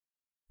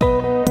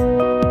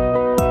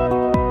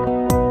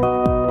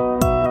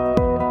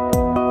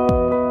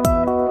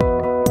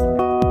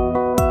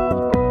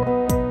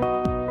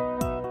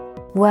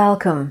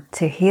Welcome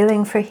to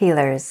Healing for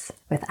Healers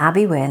with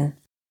Abby Wynne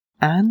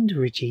and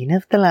Regina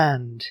of the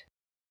Land.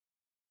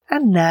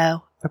 And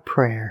now a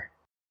prayer.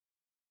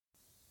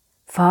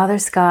 Father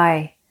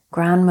Sky,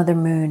 Grandmother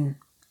Moon,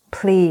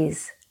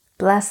 please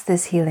bless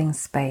this healing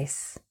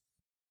space.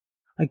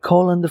 I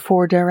call on the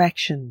four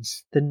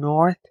directions, the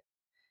north,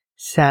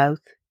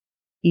 south,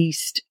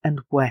 east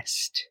and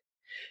west,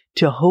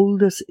 to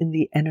hold us in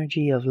the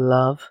energy of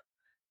love,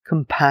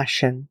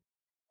 compassion,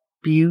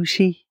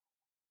 beauty,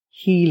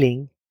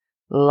 healing,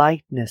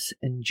 lightness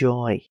and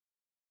joy.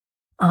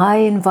 I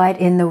invite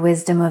in the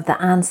wisdom of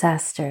the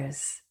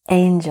ancestors,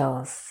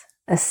 angels,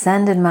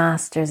 ascended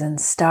masters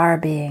and star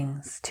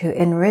beings to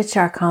enrich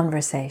our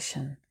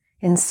conversation,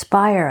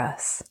 inspire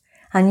us,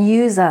 and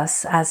use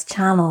us as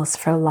channels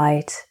for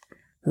light,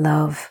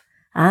 love,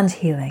 and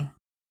healing.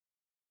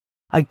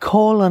 I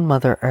call on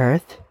Mother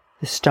Earth,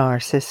 the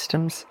star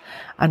systems,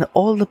 and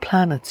all the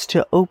planets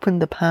to open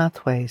the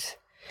pathways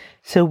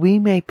so we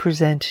may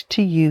present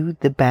to you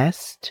the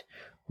best,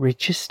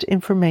 richest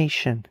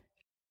information.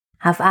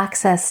 Have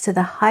access to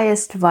the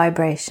highest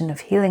vibration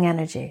of healing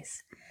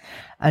energies.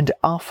 And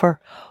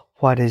offer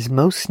what is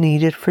most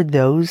needed for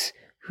those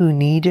who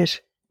need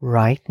it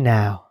right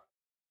now.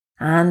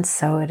 And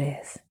so it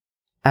is.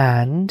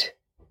 And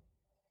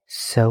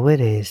so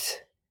it is.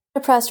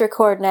 Press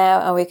record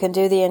now and we can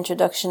do the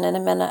introduction in a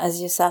minute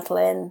as you settle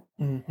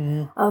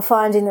in. I'm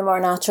finding the more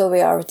natural we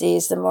are with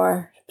these, the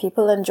more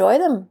people enjoy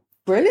them.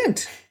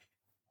 Brilliant.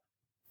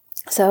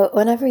 So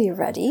whenever you're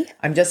ready.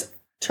 I'm just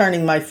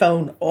turning my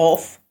phone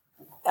off.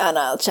 And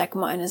I'll check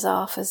mine is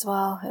off as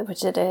well,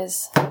 which it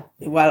is.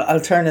 Well,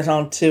 I'll turn it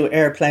on to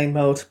airplane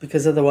mode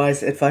because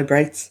otherwise it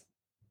vibrates.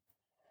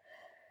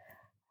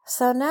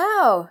 So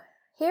now,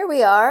 here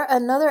we are,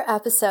 another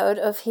episode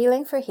of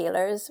Healing for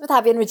Healers with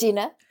Abby and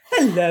Regina.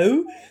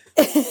 Hello.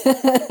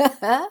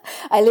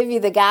 I leave you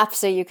the gap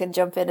so you can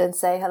jump in and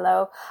say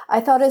hello. I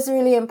thought it was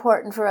really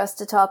important for us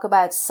to talk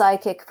about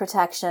psychic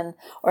protection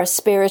or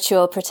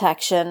spiritual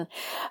protection.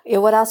 You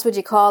know, what else would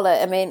you call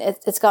it? I mean,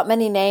 it's got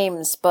many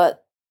names,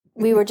 but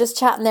we were just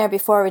chatting there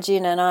before,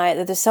 Regina and I,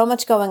 that there's so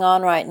much going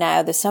on right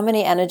now. There's so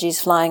many energies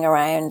flying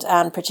around,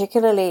 and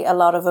particularly a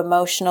lot of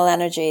emotional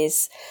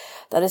energies,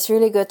 that it's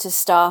really good to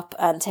stop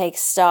and take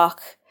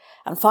stock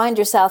and find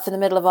yourself in the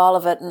middle of all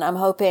of it. And I'm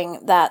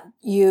hoping that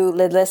you,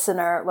 the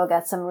listener, will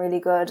get some really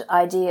good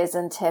ideas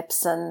and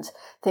tips and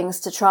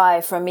things to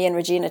try from me and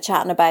Regina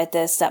chatting about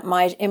this that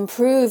might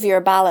improve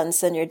your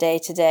balance in your day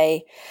to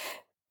day,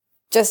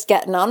 just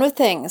getting on with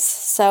things.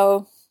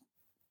 So,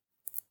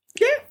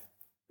 yeah.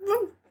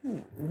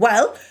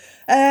 Well,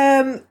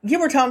 you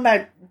were talking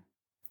about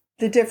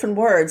the different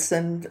words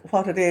and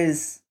what it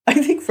is. I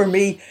think for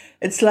me,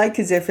 it's like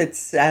as if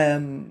it's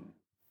a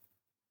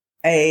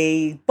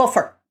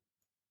buffer.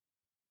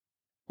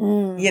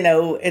 You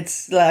know,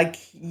 it's like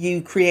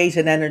you create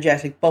an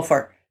energetic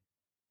buffer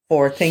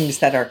for things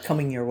that are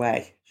coming your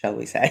way, shall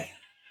we say.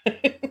 I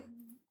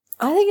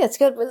think it's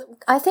good.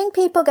 I think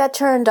people get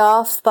turned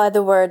off by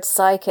the word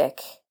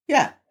psychic.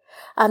 Yeah.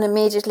 And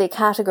immediately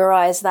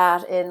categorize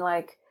that in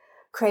like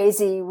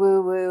crazy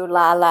woo-woo,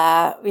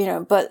 la-la, you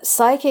know, but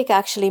psychic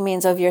actually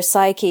means of your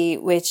psyche,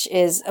 which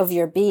is of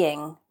your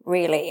being,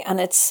 really. And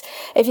it's,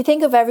 if you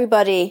think of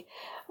everybody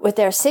with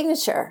their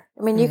signature,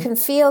 I mean, you can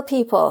feel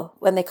people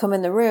when they come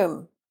in the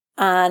room,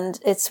 and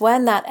it's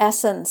when that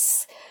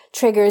essence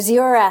triggers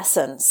your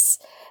essence.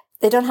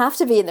 They don't have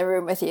to be in the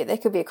room with you. They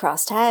could be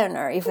across town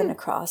or even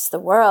across the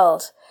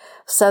world.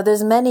 So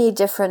there's many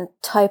different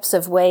types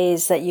of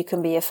ways that you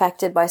can be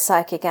affected by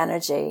psychic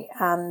energy.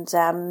 And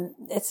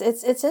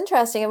it's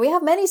interesting. And we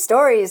have many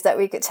stories that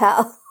we could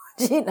tell,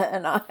 Gina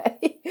and I.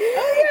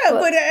 Oh, yeah,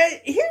 but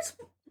here's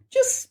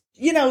just,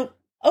 you know,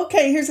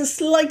 okay, here's a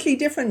slightly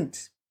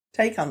different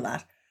take on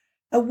that.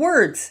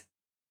 Words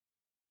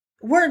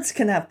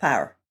can have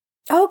power.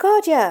 Oh,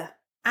 God, yeah.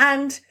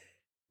 And,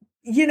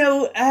 you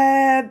know,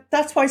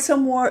 that's why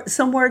some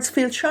words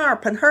feel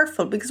sharp and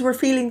hurtful, because we're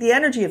feeling the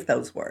energy of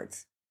those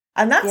words.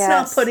 And that's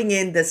not putting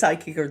in the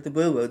psychic or the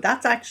woo-woo.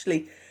 That's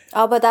actually...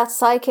 Oh, but that's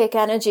psychic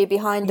energy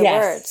behind the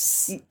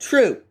words.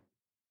 True.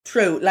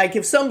 Like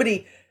if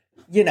somebody,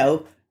 you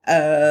know,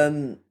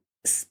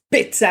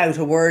 spits out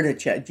a word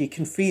at you, you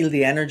can feel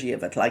the energy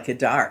of it like a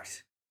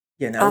dart,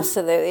 you know?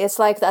 Absolutely. It's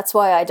like, that's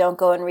why I don't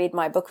go and read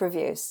my book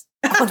reviews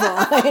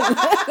online.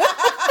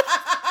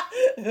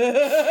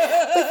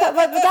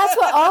 but that's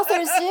what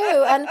authors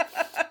do. And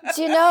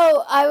do you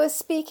know, I was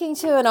speaking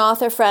to an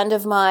author friend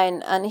of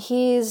mine, and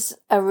he's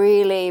a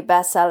really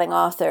best-selling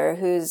author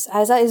his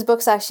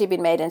book's actually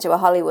been made into a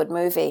Hollywood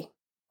movie.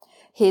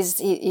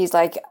 He's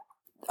like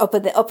up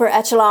at the upper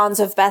echelons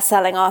of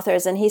best-selling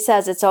authors, and he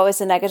says it's always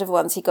the negative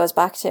ones he goes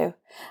back to,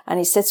 and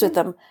he sits with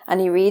them and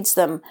he reads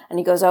them and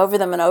he goes over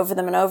them and over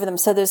them and over them.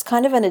 So there's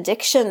kind of an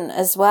addiction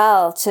as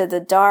well to the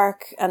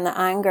dark and the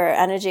anger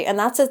energy, and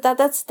that's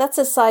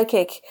a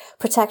psychic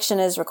protection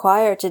is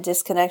required to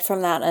disconnect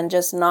from that and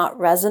just not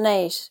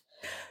resonate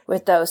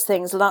with those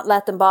things, not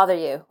let them bother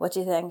you. What do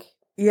you think?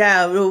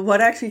 Yeah, well,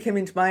 what actually came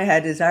into my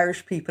head is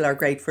Irish people are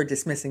great for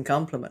dismissing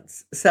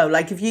compliments. So,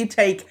 like, if you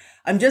take,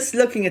 I'm just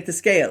looking at the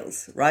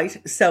scales, right?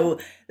 So,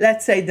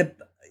 let's say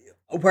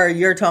where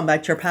you're talking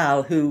about your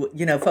pal who,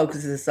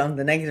 focuses on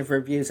the negative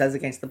reviews as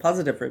against the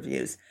positive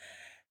reviews.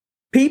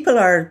 People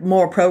are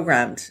more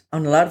programmed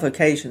on a lot of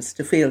occasions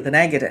to feel the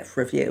negative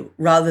review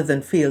rather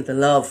than feel the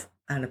love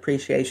and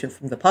appreciation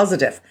from the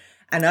positive.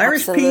 And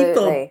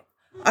Absolutely.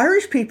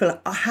 Irish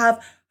people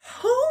have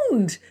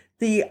honed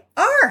the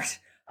art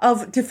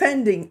of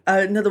defending,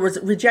 in other words,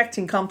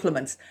 rejecting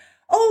compliments.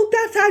 Oh,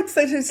 that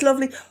outfit is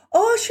lovely.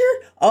 Oh,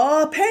 sure.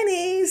 Oh,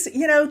 pennies,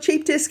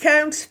 cheap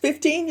discount,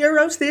 15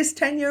 euros this,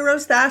 10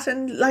 euros that,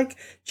 and like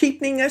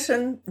cheapening it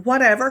and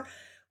whatever.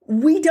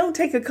 We don't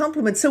take a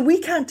compliment. So we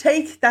can't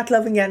take that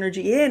loving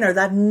energy in, or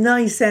that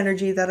nice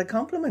energy that a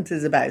compliment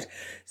is about.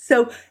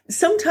 So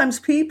sometimes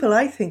people,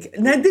 I think,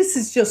 now this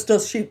is just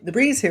us shooting the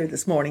breeze here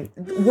this morning,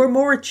 we're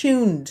more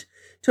attuned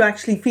to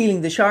actually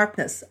feeling the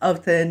sharpness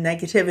of the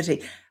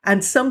negativity.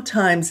 And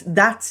sometimes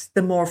that's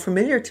the more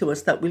familiar to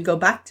us that we'll go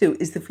back to,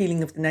 is the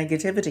feeling of the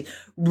negativity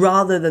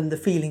rather than the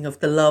feeling of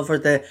the love or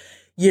the,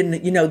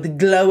 the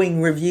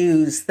glowing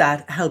reviews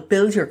that help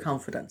build your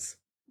confidence.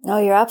 No,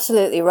 you're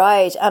absolutely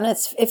right. And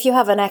it's, if you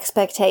have an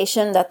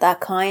expectation that that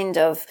kind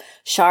of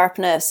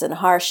sharpness and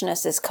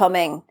harshness is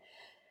coming,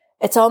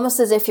 it's almost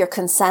as if you're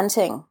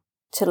consenting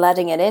to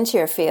letting it into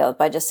your field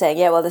by just saying,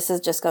 yeah, well, this is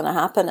just going to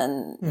happen.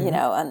 And,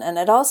 and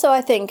it also, I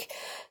think,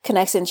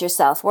 connects into your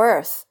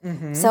self-worth.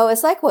 Mm-hmm. So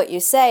it's like what you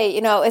say,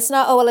 it's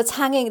not, oh, well, it's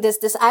hanging,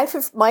 this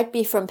outfit might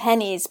be from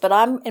pennies, but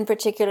I'm in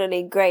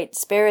particularly great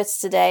spirits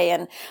today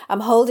and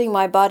I'm holding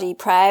my body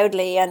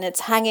proudly and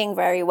it's hanging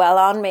very well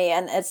on me.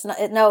 And it's not,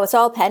 it's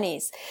all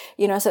pennies,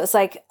 so it's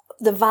like,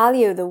 the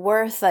value, the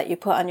worth that you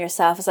put on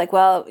yourself is like,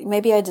 well,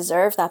 maybe I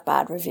deserve that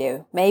bad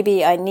review.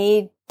 Maybe I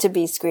need to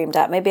be screamed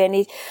at. Maybe I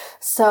need,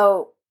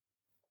 so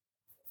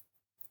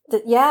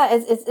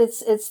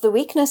it's the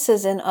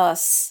weaknesses in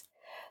us.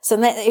 So,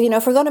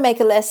 if we're going to make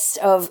a list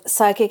of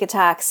psychic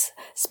attacks,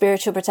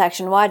 spiritual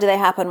protection, why do they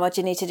happen? What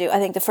do you need to do? I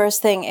think the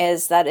first thing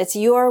is that it's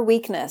your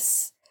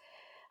weakness.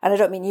 And I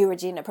don't mean you,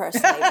 Regina,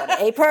 personally, but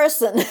a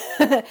person.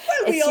 Well,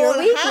 we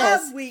all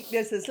have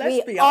weaknesses, let's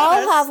be honest. We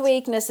all have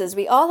weaknesses.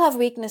 We all have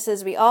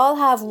weaknesses. We all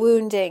have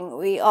wounding.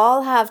 We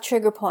all have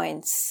trigger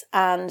points.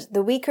 And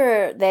the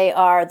weaker they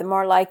are, the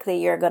more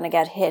likely you're going to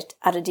get hit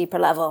at a deeper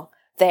level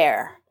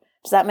there.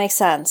 Does that make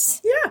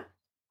sense? Yeah.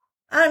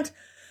 And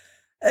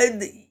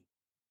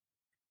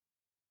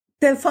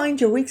they'll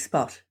find your weak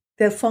spot.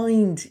 They'll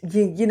find,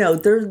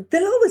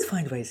 they'll always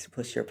find ways to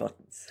push your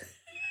buttons.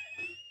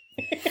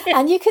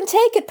 And you can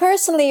take it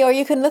personally, or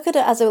you can look at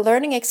it as a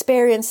learning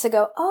experience to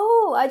go,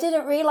 oh, I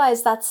didn't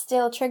realize that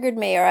still triggered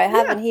me, or I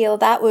haven't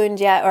healed that wound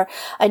yet, or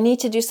I need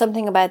to do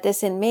something about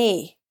this in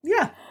me.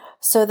 Yeah.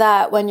 So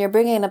that when you're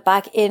bringing it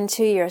back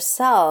into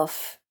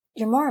yourself,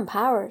 you're more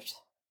empowered.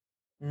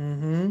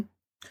 Mm-hmm.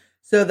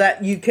 So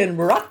that you can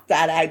rock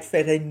that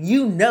outfit and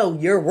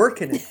you're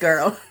working it,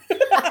 girl.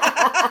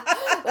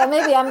 Well,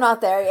 maybe I'm not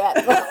there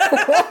yet.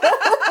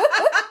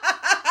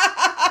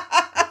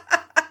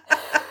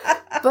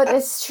 But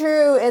it's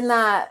true in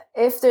that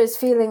if there's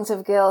feelings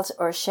of guilt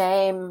or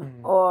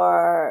shame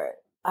or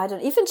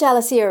even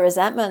jealousy or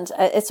resentment,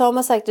 it's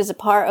almost like there's a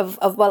part of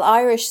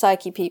Irish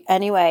psyche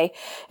anyway,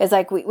 is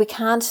like we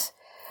can't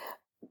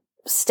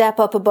step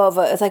up above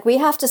it. It's like we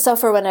have to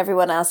suffer when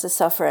everyone else is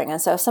suffering.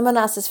 And so if someone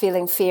else is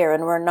feeling fear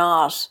and we're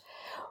not,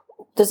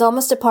 there's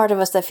almost a part of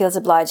us that feels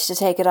obliged to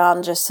take it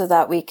on just so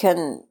that we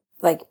can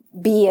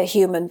be a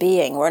human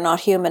being. We're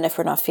not human if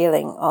we're not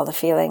feeling all the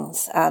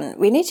feelings. And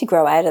we need to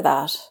grow out of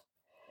that.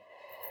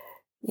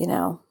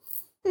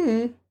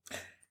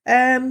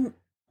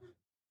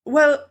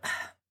 Well,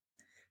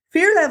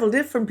 fear level,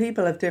 different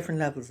people have different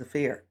levels of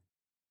fear.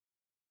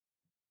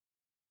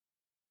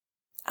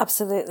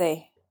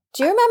 Absolutely.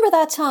 Do you remember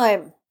that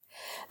time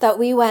that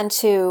we went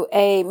to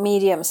a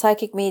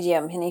psychic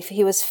medium, and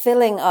he was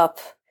filling up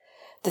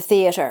the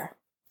theatre,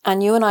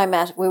 and you and I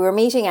we were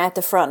meeting out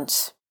the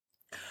front.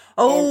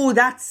 Oh,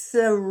 that's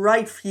a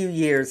right few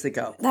years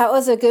ago. That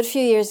was a good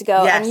few years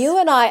ago. Yes. And you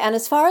and I, and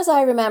as far as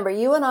I remember,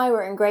 you and I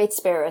were in great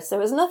spirits. There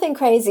was nothing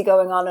crazy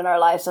going on in our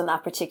lives on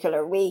that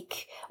particular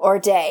week or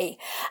day.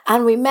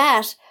 And we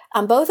met,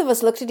 and both of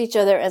us looked at each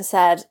other and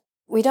said,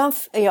 I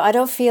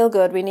don't feel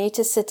good. We need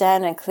to sit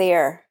down and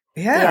clear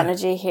the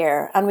energy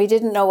here. And we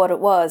didn't know what it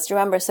was. Do you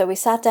remember? So we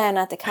sat down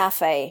at the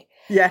cafe.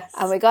 Yes.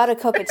 And we got a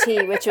cup of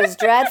tea, which was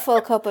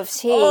dreadful cup of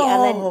tea.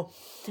 Oh,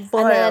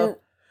 and then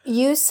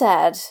you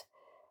said,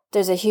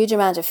 there's a huge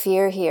amount of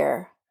fear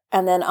here.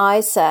 And then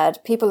I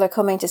said, people are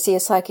coming to see a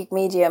psychic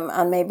medium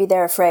and maybe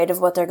they're afraid of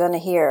what they're going to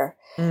hear.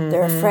 Mm-hmm.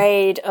 They're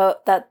afraid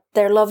that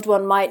their loved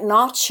one might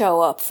not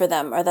show up for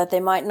them, or that they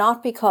might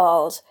not be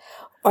called,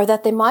 or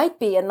that they might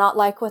be and not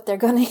like what they're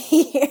going to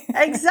hear.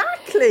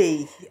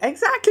 Exactly.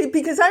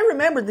 Because I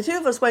remember the two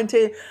of us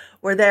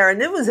were there,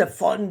 and it was a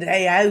fun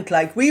day out.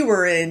 Like we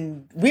were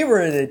in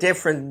a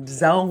different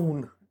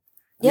zone.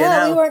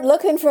 Yeah, we weren't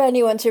looking for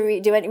anyone to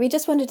do it. We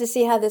just wanted to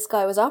see how this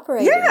guy was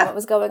operating, and what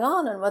was going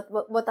on, and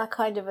what that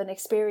kind of an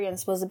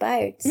experience was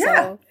about.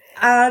 Yeah.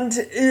 So.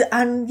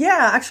 And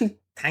yeah, actually,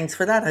 thanks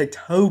for that. I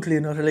totally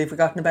and utterly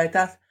forgotten about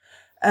that.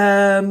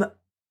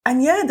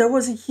 And yeah, there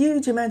was a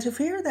huge amount of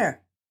fear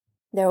there.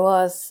 There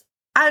was.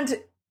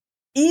 And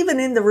even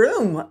in the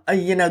room,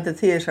 the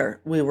theatre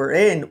we were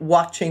in,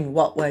 watching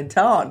what went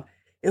on,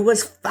 it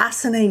was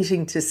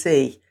fascinating to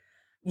see.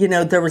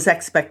 There was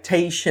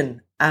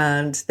expectation.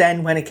 And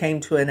then when it came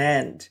to an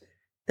end,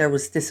 there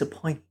was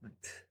disappointment.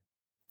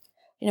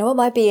 What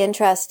might be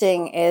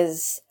interesting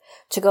is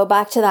to go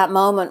back to that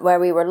moment where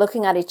we were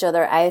looking at each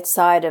other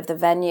outside of the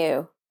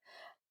venue.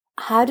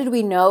 How did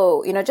we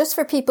know, just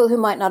for people who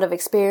might not have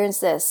experienced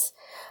this,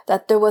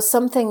 that there was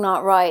something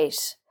not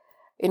right?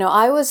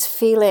 I was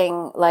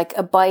feeling like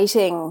a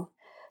biting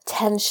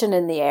tension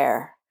in the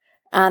air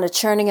and a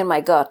churning in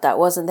my gut that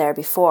wasn't there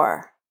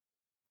before.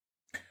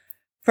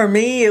 For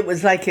me, it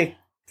was like a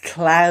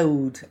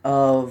cloud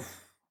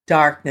of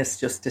darkness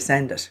just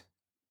descended.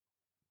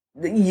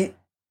 Again,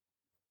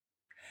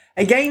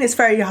 it's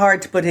very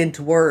hard to put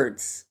into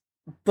words,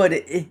 but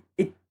if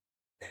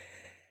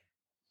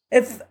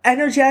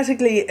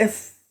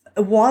it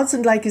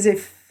wasn't like as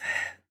if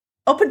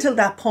up until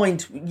that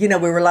point, we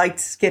were like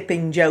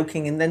skipping,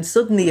 joking, and then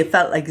suddenly it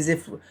felt like as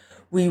if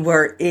we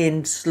were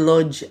in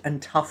sludge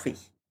and toffee,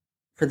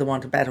 for the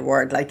want of a better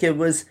word. Like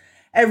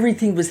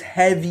everything was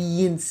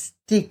heavy and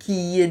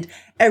sticky and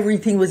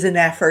everything was an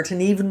effort.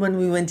 And even when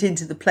we went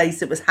into the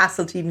place, it was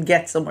hassle to even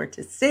get somewhere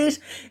to sit.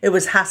 It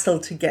was hassle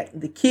to get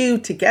in the queue,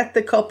 to get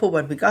the cuppa.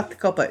 When we got the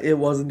cuppa, it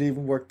wasn't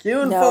even worth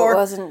queuing for. No, it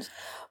wasn't.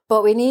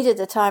 But we needed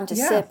the time to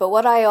sit. But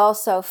what I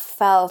also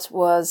felt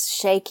was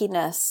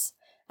shakiness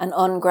and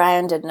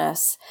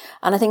ungroundedness.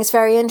 And I think it's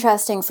very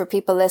interesting for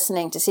people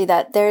listening to see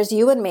that there's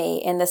you and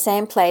me in the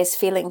same place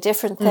feeling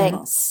different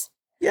things.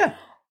 Yeah.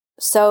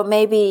 So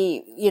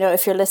maybe,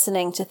 if you're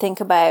listening, to think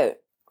about,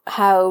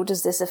 how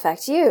does this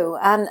affect you?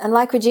 And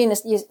like Regina,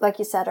 like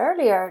you said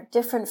earlier,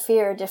 different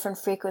fear, different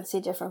frequency,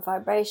 different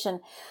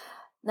vibration.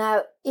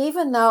 Now,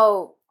 even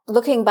though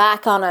looking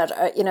back on it,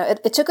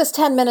 it took us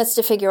 10 minutes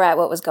to figure out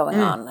what was going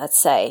on, let's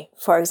say,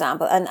 for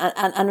example.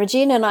 And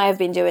Regina and I have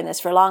been doing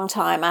this for a long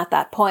time at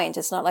that point.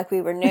 It's not like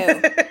we were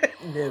new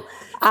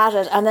at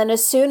it. And then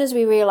as soon as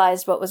we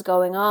realized what was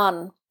going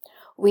on,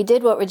 we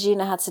did what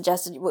Regina had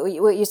suggested, what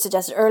you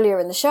suggested earlier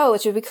in the show,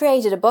 which was we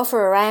created a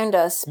buffer around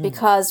us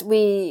because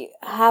we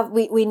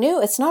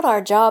knew it's not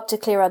our job to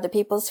clear other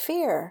people's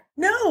fear.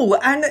 No,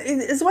 and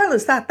as well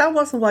as that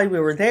wasn't why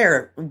we were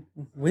there.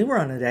 We were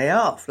on a day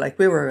off. Like,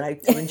 we were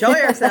out to enjoy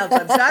ourselves.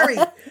 I'm sorry.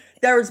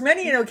 There was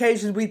many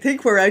occasions we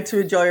think we're out to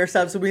enjoy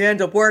ourselves and we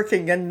end up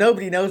working and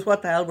nobody knows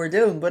what the hell we're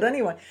doing. But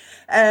anyway,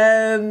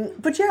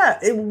 but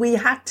yeah, we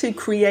had to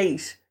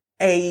create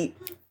a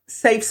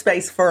safe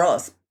space for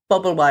us,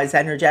 bubble-wise,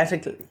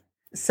 energetically,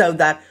 so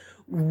that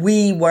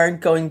we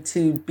weren't going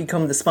to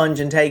become the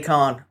sponge and take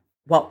on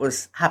what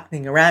was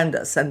happening around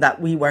us, and that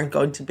we weren't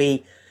going to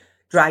be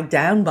dragged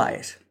down by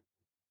it.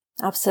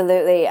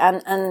 Absolutely.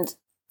 And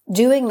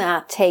doing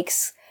that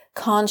takes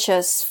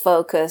conscious,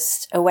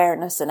 focused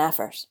awareness and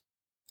effort.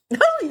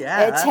 Oh,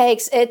 yeah.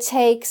 It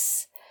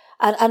takes...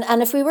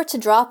 And if we were to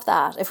drop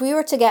that, if we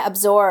were to get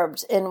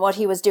absorbed in what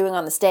he was doing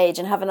on the stage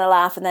and having a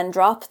laugh and then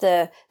drop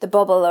the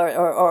bubble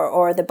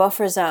or the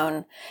buffer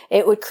zone,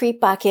 it would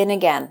creep back in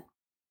again,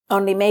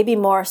 only maybe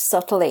more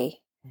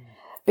subtly,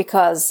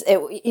 because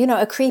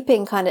a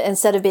creeping kind of,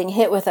 instead of being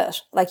hit with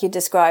it, like you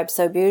described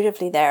so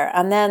beautifully there,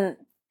 and then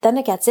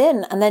it gets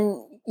in, and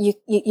then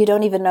you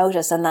don't even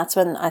notice, and that's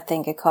when I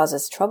think it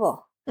causes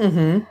trouble.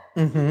 Mm-hmm.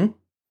 Mm-hmm.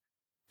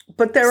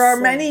 But there are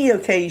many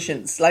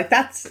occasions, like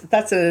that's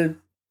a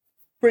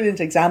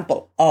brilliant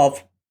example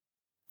of,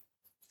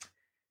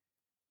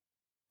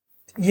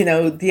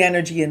 the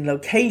energy in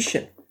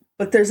location.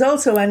 But there's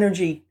also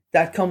energy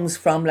that comes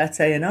from, let's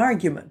say, an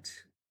argument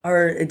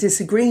or a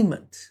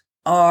disagreement,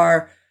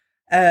 or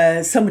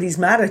somebody's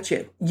mad at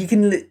you. You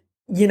can,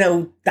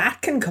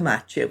 that can come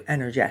at you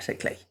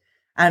energetically.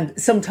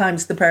 And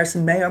sometimes the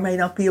person may or may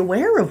not be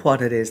aware of what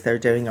it is they're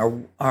doing,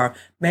 or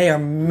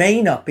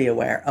may not be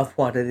aware of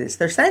what it is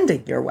they're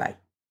sending your way.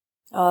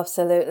 Oh,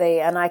 absolutely.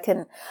 And I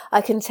can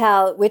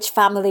tell which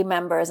family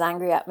member is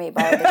angry at me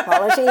by the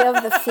quality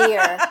of the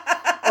fear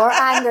or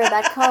anger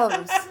that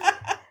comes.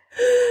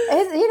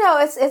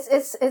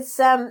 It's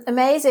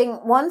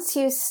amazing once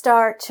you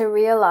start to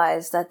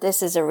realize that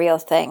this is a real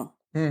thing,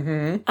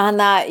 and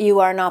that you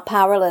are not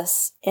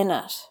powerless in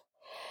it,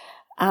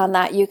 and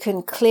that you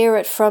can clear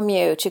it from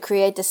you to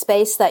create the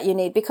space that you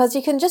need. Because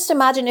you can just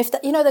imagine if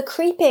the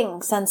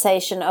creeping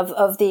sensation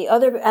of the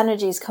other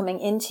energies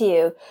coming into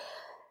you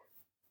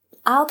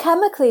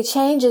alchemically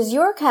changes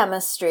your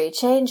chemistry,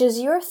 changes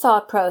your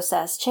thought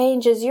process,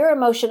 changes your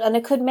emotion, and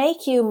it could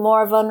make you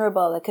more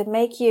vulnerable. It could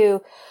make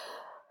you,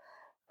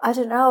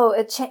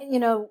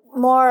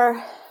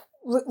 more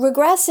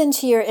regress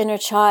into your inner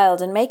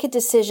child and make a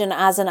decision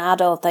as an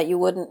adult that you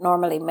wouldn't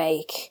normally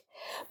make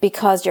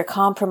because you're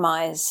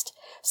compromised.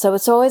 So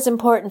it's always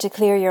important to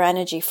clear your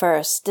energy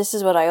first. This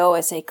is what I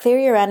always say. Clear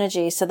your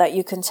energy so that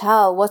you can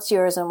tell what's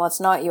yours and what's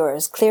not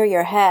yours. Clear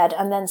your head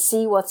and then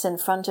see what's in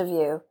front of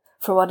you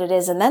for what it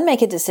is and then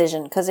make a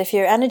decision. Because if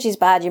your energy's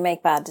bad, you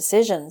make bad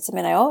decisions. I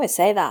mean, I always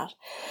say that.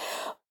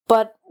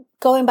 But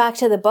going back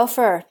to the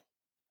buffer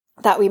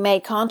that we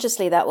made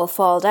consciously that will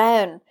fall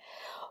down,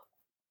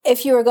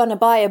 if you were going to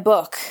buy a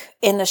book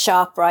in the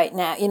shop right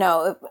now, you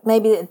know,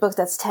 maybe a book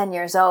that's 10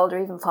 years old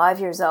or even 5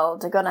 years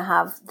old, they're going to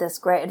have this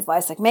great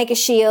advice like make a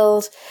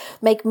shield,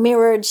 make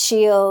mirrored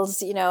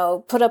shields, you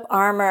know, put up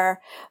armor,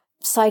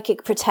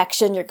 psychic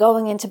protection, you're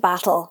going into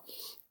battle.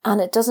 And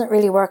it doesn't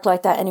really work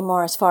like that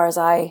anymore as far as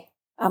I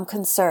am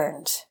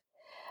concerned.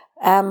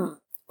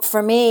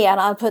 For me, and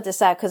I'll put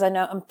this out because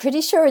I'm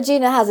pretty sure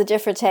Regina has a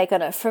different take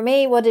on it. For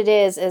me, what it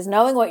is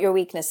knowing what your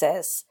weakness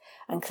is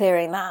and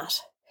clearing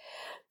that.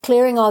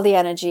 Clearing all the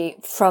energy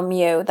from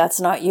you that's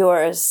not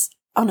yours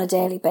on a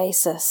daily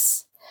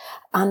basis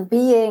and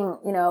being,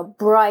 you know,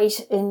 bright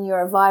in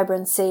your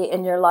vibrancy,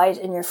 in your light,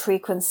 in your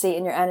frequency,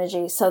 in your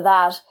energy so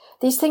that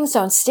these things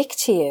don't stick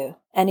to you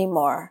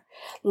anymore.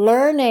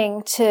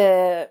 Learning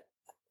to,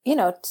 you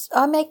know,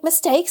 I make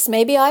mistakes.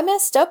 Maybe I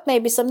messed up.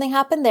 Maybe something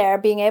happened there.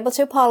 Being able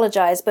to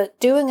apologize, but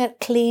doing it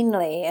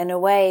cleanly in a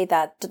way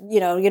that, you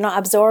know, you're not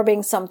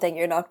absorbing something.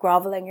 You're not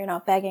groveling. You're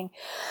not begging.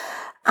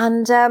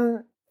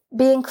 And,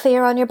 being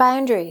clear on your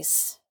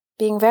boundaries,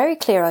 being very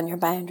clear on your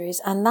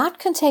boundaries. And that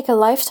can take a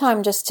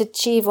lifetime just to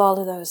achieve all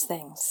of those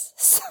things.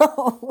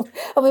 So,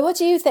 I mean, what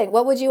do you think?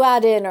 What would you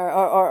add in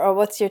or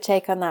what's your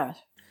take on that?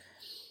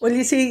 Well,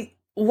 you see,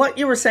 what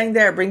you were saying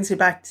there brings me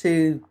back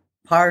to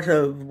part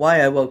of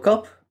why I woke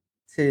up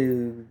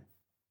to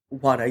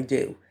what I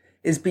do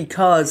is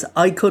because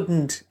I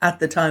couldn't at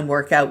the time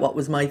work out what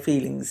was my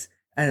feelings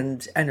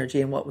and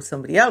energy and what was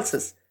somebody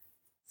else's.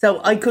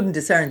 So I couldn't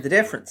discern the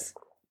difference.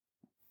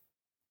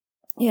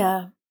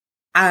 Yeah.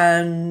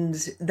 And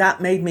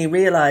that made me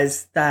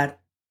realize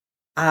that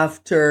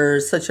after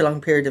such a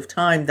long period of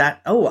time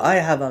that, I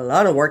have a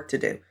lot of work to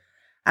do.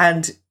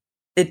 And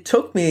it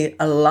took me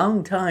a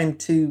long time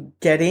to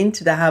get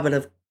into the habit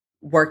of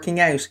working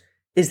out,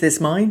 is this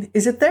mine?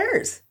 Is it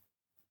theirs?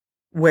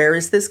 Where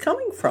is this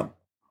coming from?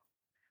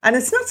 And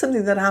it's not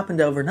something that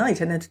happened overnight,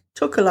 and it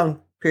took a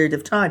long period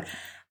of time.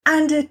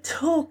 And it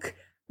took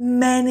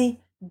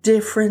many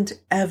different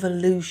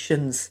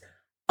evolutions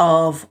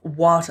of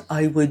what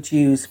I would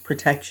use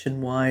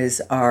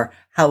protection-wise or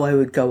how I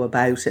would go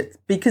about it.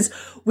 Because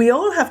we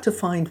all have to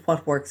find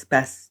what works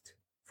best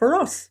for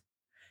us.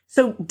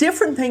 So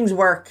different things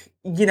work,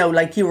 you know,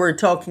 like you were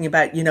talking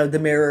about, you know, the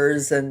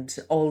mirrors and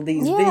all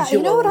these visuals.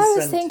 You know what I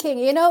was thinking?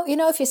 You know,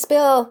 if you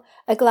spill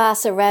a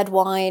glass of red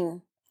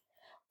wine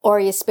or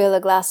you spill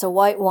a glass of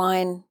white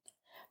wine,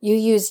 you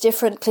use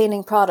different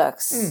cleaning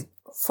products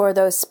for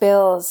those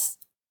spills.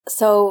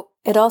 So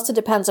it also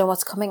depends on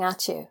what's coming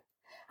at you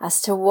as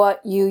to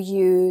what you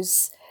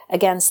use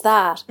against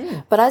that.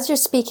 But as you're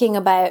speaking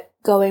about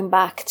going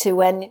back to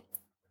when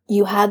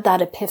you had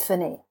that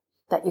epiphany,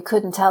 that you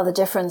couldn't tell the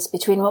difference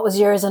between what was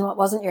yours and what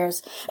wasn't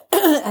yours,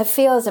 I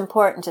feel it's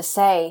important to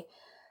say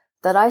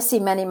that I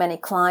see many, many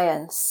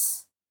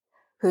clients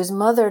whose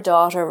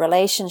mother-daughter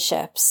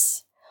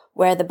relationships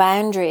where the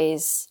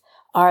boundaries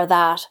are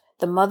that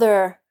the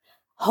mother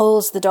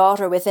holds the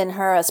daughter within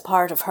her as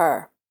part of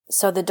her.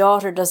 So the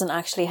daughter doesn't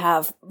actually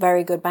have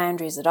very good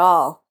boundaries at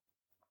all.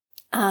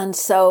 And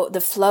so the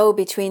flow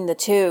between the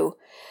two,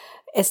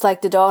 it's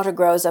like the daughter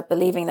grows up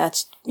believing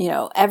that, you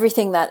know,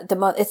 everything that the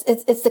mother,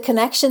 it's the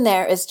connection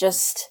there is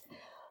just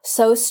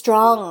so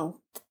strong.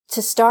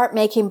 To start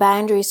making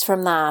boundaries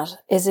from that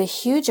is a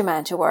huge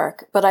amount of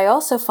work. But I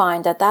also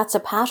find that that's a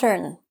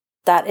pattern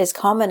that is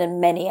common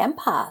in many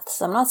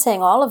empaths. I'm not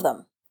saying all of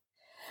them.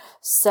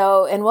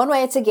 So in one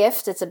way, it's a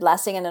gift, it's a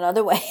blessing. In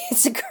another way,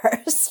 it's a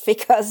curse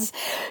because,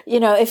 you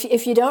know,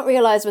 if you don't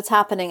realize what's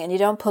happening and you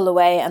don't pull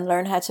away and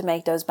learn how to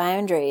make those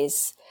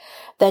boundaries,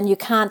 then you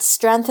can't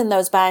strengthen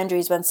those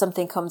boundaries when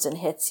something comes and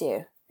hits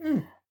you.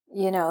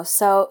 You know,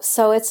 so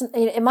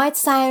it might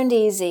sound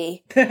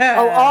easy.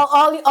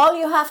 All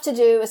you have to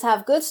do is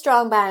have good,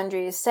 strong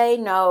boundaries, say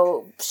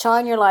no,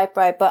 shine your light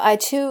bright. But I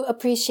too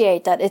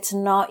appreciate that it's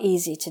not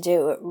easy to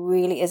do. It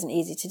really isn't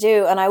easy to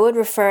do. And I would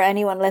refer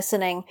anyone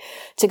listening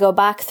to go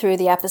back through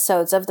the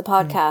episodes of the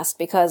podcast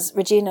because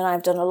Regina and I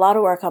have done a lot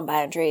of work on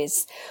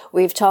boundaries.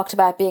 We've talked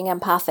about being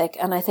empathic,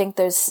 and I think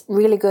there's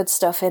really good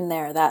stuff in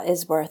there that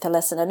is worth a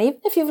listen. And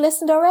even if you've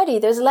listened already,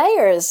 there's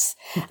layers,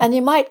 and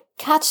you might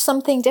catch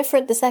something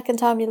different the second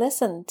time you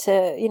listen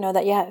to, you know,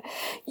 that you have.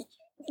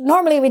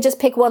 Normally we just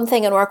pick one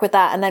thing and work with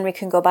that, and then we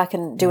can go back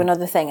and do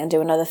another thing and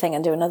do another thing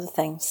and do another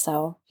thing.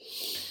 So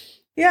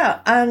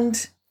yeah,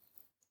 and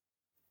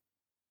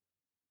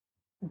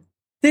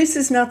this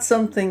is not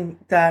something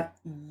that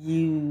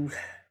you've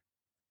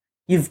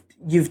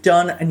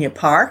done and you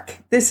park.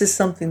 This is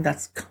something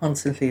that's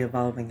constantly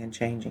evolving and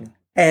changing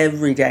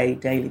every day,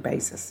 daily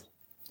basis.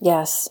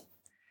 Yes,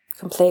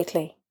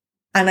 completely.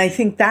 And I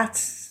think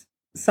that's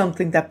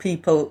something that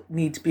people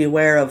need to be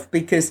aware of,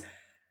 because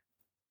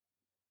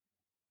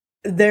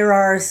there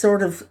are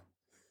sort of,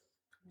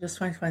 just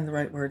trying to find the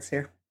right words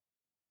here.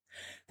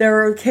 There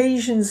are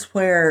occasions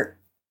where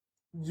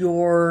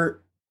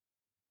you're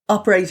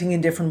operating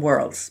in different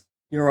worlds.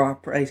 You're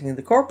operating in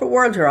the corporate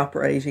world, you're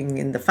operating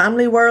in the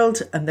family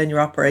world, and then you're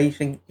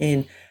operating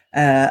in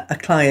a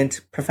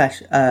client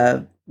profession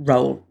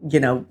role,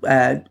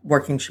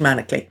 working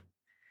shamanically.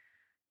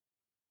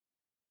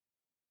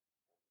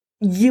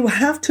 You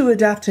have to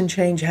adapt and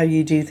change how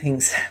you do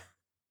things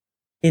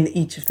in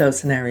each of those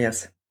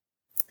scenarios.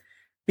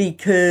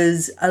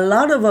 Because a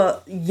lot of,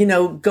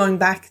 going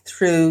back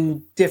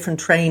through different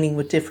training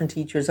with different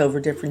teachers over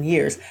different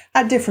years,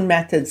 had different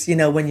methods,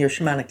 when you're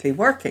shamanically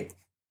working.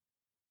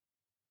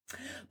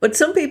 But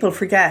some people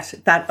forget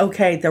that,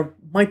 okay, they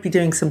might be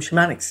doing some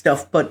shamanic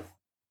stuff, but,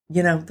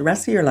 the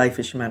rest of your life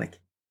is shamanic.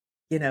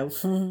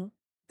 Mm-hmm.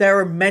 There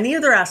are many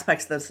other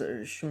aspects that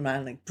are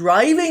shamanic.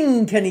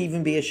 Driving can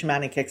even be a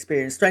shamanic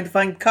experience. Trying to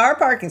find car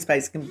parking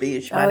space can be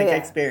a shamanic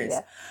experience.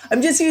 Yeah.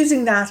 I'm just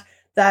using that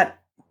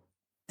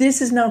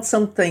this is not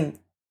something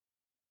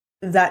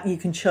that you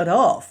can shut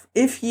off.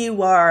 If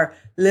you are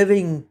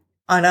living,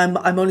 and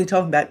I'm only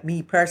talking about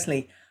me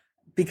personally,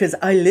 because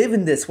I live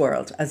in this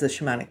world as a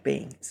shamanic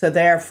being. So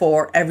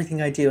therefore,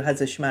 everything I do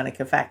has a shamanic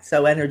effect.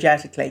 So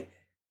energetically,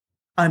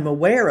 I'm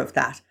aware of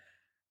that.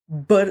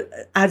 But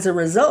as a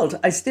result,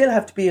 I still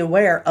have to be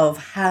aware of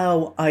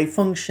how I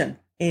function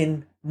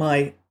in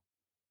my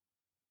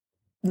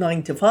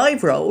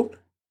 9-to-5 role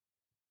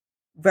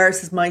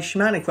versus my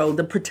shamanic role.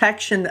 The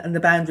protection and the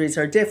boundaries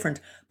are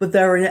different, but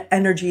there are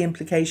energy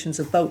implications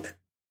of both.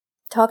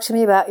 Talk to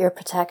me about your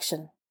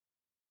protection.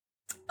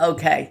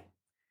 Okay.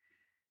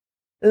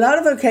 A lot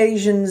of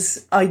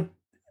occasions,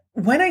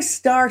 when I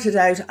started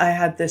out, I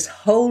had this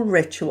whole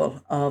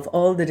ritual of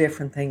all the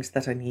different things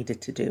that I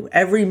needed to do.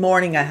 Every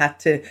morning I had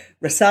to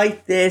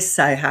recite this.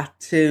 I had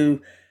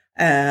to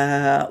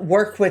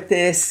work with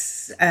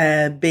this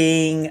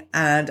being,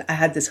 and I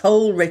had this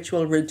whole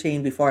ritual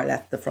routine before I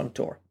left the front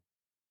door.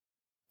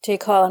 Do you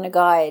call on a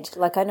guide?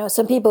 Like, I know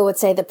some people would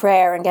say the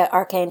prayer and get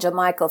Archangel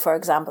Michael, for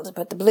example, to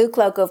put the blue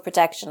cloak of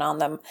protection on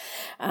them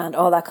and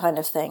all that kind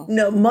of thing.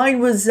 No, mine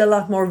was a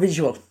lot more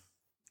visual.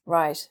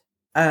 Right.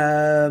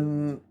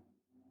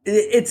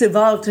 It's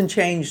evolved and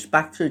changed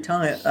back through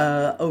time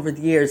over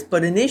the years,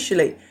 but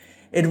initially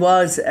it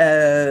was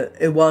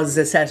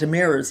a set of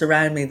mirrors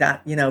around me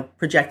that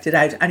projected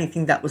out.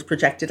 Anything that was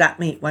projected at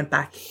me went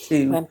back.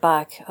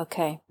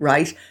 Okay,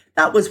 right.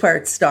 That was where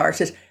it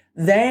started.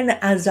 Then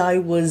as I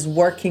was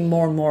working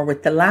more and more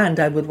with the land,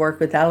 I would work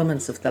with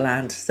elements of the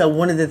land. So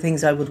one of the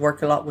things I would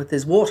work a lot with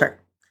is water.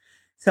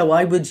 So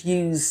I would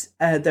use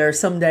there are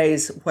some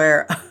days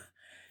where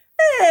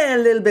a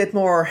little bit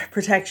more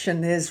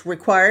protection is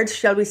required,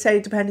 shall we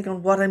say, depending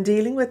on what I'm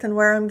dealing with and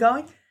where I'm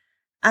going.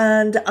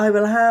 And I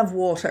will have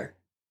water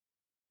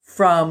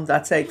from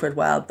that sacred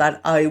well that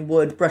I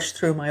would brush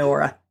through my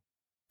aura.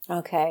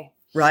 Okay.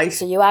 Right.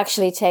 So you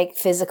actually take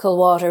physical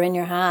water in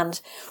your hand,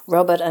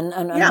 rub it and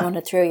run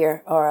it through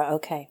your aura.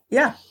 Okay.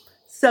 Yeah.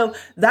 So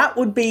that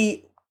would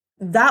be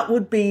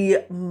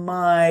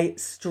my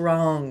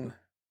strong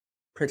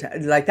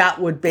that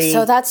would be.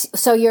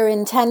 So your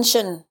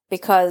intention,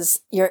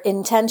 because your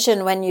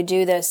intention when you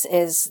do this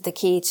is the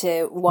key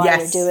to why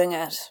you're doing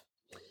it.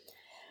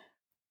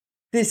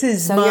 This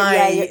is when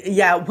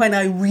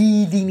I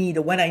really need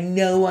it, when I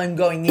know I'm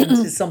going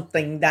into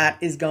something that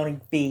is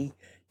going to be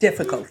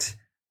difficult,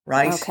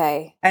 right?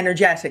 Okay.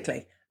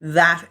 Energetically.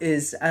 That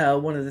is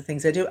one of the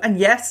things I do. And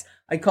yes,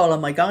 I call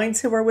on my guides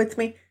who are with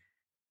me.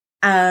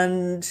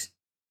 And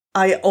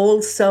I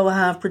also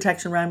have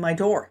protection around my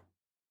door,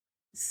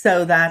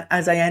 so that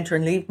as I enter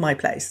and leave my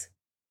place,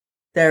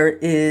 there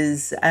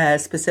is a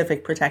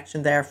specific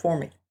protection there for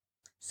me.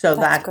 So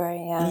that's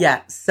great,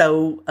 yeah.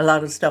 So a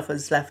lot of stuff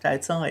is left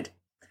outside.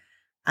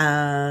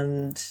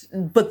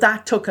 But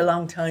that took a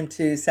long time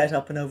to set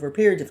up and over a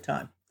period of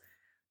time.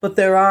 But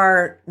there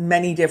are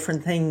many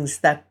different things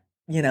that,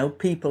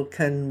 people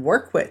can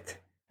work with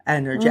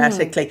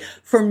energetically.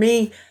 For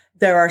me,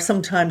 there are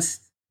sometimes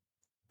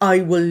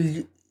I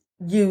will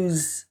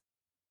use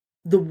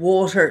the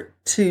water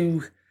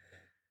to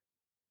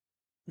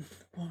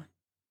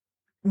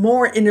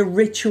more in a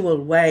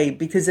ritual way,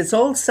 because it's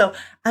also,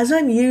 as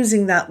I'm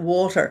using that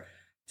water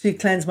to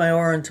cleanse my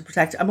aura and to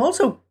protect, I'm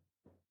also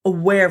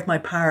aware of my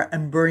power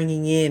and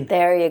bringing in.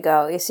 There you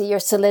go. You see, you're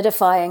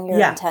solidifying your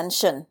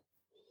intention,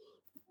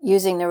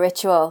 using the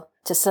ritual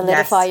to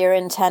solidify your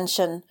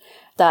intention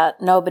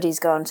that nobody's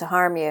going to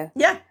harm you.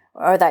 Yeah.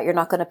 Or that you're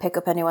not going to pick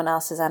up anyone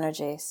else's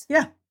energies.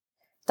 Yeah.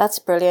 That's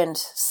brilliant.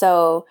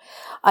 So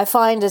I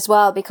find as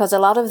well, because a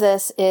lot of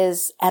this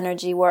is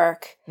energy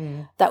work,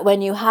 that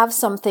when you have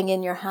something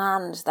in your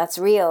hand that's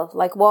real,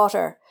 like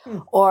water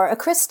or a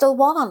crystal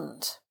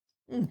wand,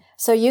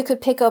 so you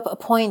could pick up a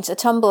point, a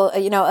tumble,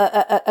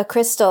 a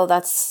crystal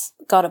that's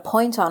got a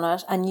point on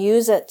it and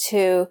use it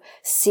to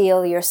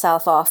seal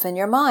yourself off in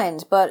your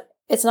mind. But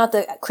it's not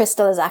the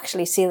crystal is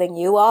actually sealing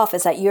you off.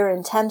 It's that your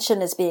intention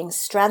is being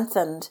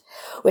strengthened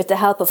with the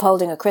help of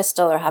holding a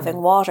crystal or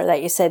having water,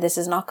 that you say, this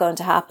is not going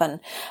to happen.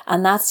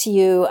 And that's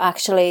you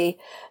actually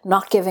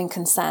not giving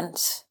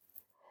consent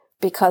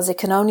because it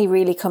can only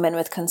really come in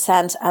with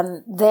consent.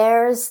 And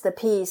there's the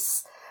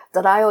piece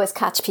that I always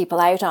catch people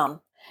out on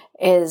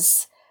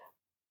is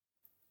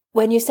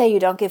when you say you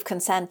don't give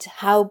consent,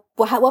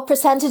 what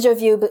percentage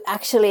of you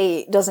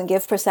actually doesn't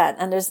give consent?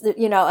 And there's,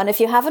 and if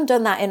you haven't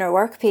done that inner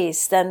work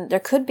piece, then there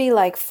could be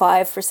like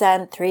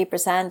 5%,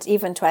 3%,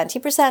 even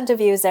 20%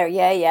 of you is there.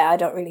 Yeah, I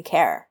don't really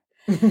care.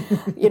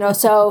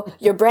 So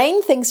your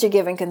brain thinks you're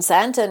giving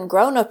consent and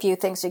grown up you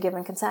thinks you're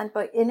giving consent,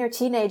 but inner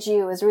teenage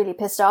you is really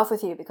pissed off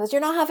with you because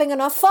you're not having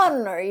enough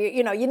fun, or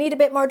you need a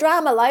bit more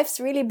drama. Life's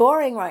really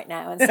boring right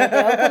now. And so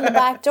they open the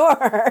back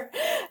door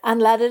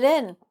and let it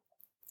in.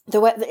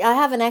 I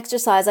have an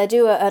exercise. I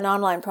do an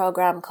online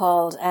program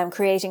called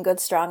Creating Good,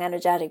 Strong,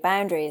 Energetic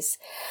Boundaries.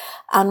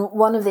 And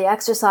one of the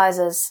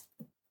exercises,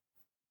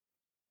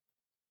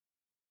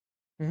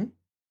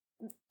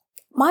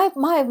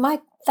 my,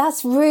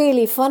 that's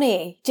really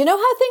funny. Do you know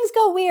how things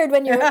go weird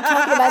when you're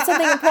talking about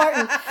something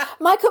important?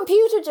 My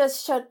computer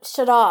just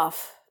shut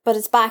off, but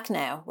it's back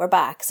now. We're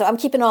back. So I'm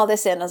keeping all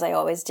this in as I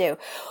always do.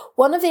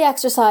 One of the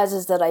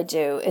exercises that I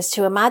do is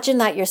to imagine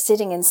that you're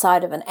sitting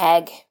inside of an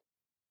egg.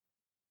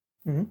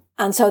 Mm-hmm.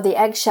 And so the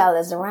eggshell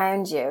is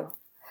around you,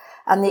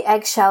 and the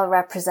eggshell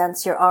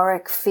represents your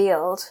auric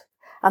field,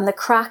 and the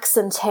cracks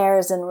and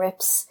tears and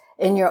rips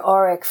in your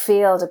auric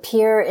field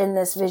appear in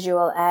this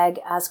visual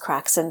egg as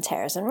cracks and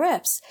tears and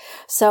rips.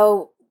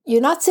 So you're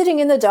not sitting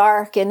in the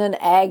dark in an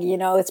egg,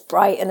 it's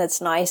bright and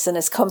it's nice and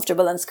it's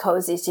comfortable and it's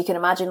cozy. So you can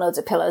imagine loads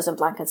of pillows and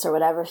blankets or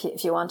whatever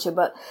if you want to,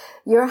 but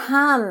your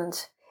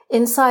hand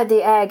inside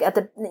the egg at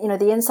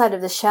the inside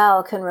of the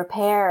shell can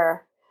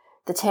repair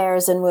the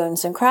tears and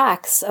wounds and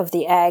cracks of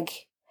the egg.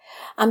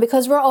 And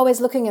because we're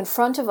always looking in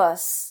front of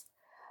us,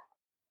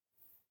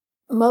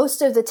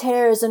 most of the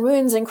tears and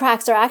wounds and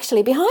cracks are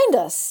actually behind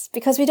us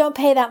because we don't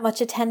pay that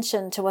much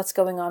attention to what's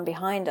going on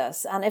behind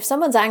us. And if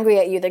someone's angry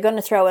at you, they're going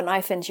to throw a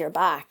knife into your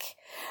back,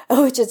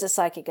 which is a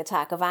psychic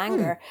attack of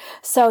anger.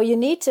 So you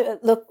need to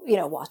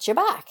watch your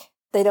back.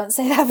 They don't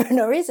say that for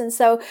no reason.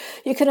 So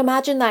you can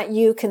imagine that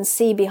you can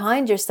see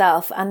behind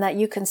yourself and that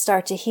you can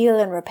start to heal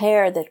and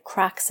repair the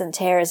cracks and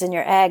tears in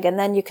your egg. And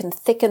then you can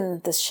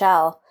thicken the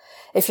shell.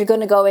 If you're going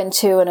to go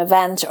into an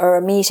event or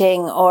a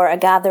meeting or a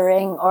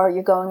gathering, or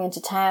you're going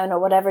into town or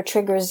whatever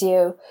triggers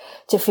you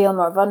to feel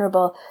more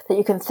vulnerable, that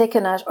you can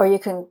thicken it, or you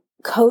can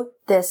coat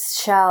this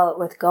shell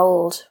with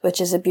gold,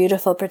 which is a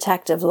beautiful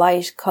protective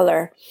light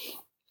color.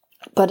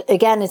 But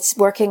again, it's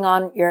working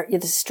on the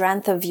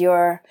strength of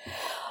your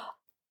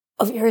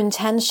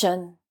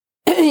intention.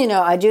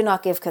 I do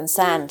not give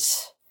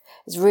consent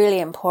is really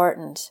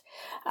important.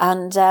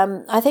 And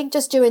I think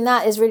just doing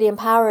that is really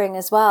empowering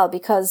as well,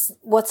 because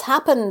what's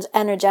happened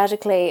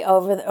energetically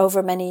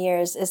over many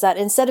years is that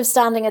instead of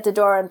standing at the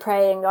door and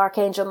praying,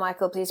 Archangel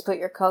Michael, please put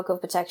your cloak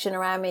of protection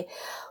around me,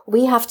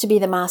 we have to be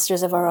the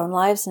masters of our own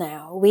lives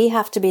now. We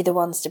have to be the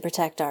ones to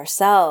protect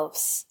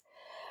ourselves.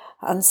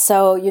 And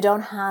so you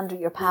don't hand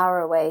your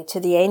power away to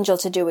the angel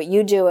to do what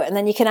you do. And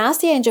then you can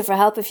ask the angel for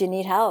help if you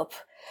need help.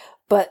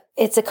 But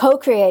it's a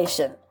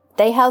co-creation.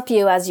 They help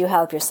you as you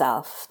help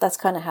yourself. That's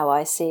kind of how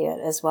I see it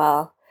as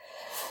well.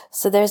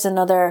 So there's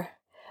another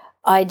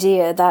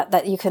idea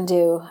that you can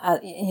do,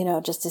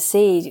 just to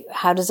see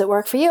how does it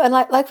work for you. And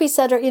like we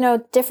said,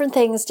 different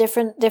things,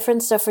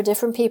 different stuff for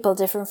different people,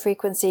 different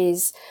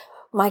frequencies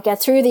might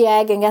get through the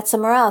egg and get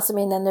somewhere else. I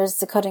mean, then there's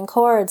the cutting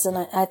cords. And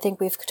I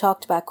think we've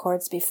talked about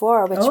cords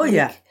before, which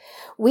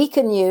we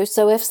can use.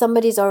 So if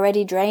somebody's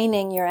already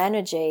draining your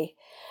energy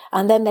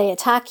and then they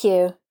attack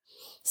you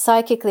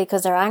psychically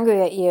because they're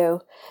angry at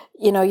you,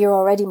 you're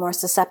already more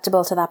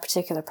susceptible to that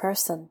particular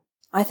person.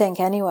 I think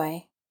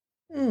anyway.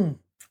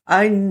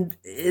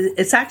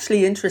 It's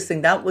actually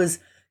interesting.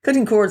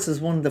 Cutting cords was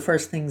one of the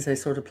first things I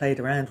sort of played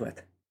around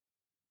with.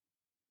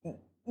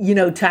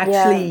 To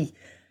actually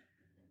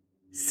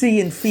see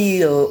and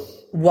feel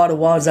what it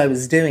was I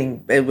was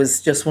doing. It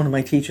was just one of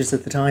my teachers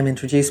at the time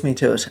introduced me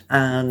to it.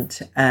 And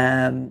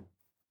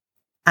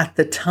at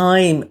the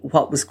time,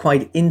 what was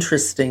quite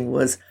interesting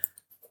was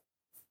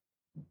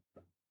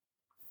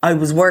I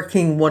was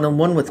working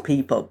one-on-one with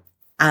people.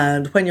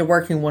 And when you're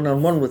working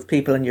one-on-one with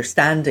people and you're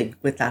standing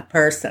with that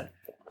person,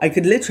 I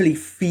could literally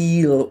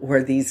feel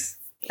where these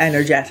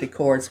energetic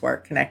cords were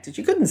connected.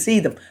 You couldn't see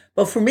them.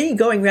 But for me,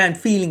 going around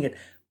feeling it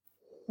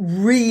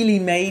really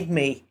made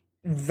me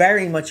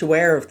very much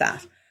aware of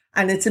that.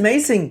 And it's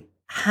amazing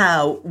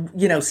how,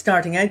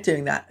 starting out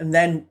doing that and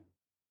then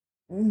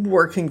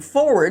working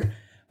forward,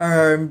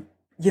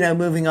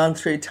 moving on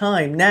through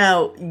time.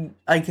 Now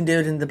I can do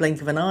it in the blink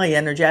of an eye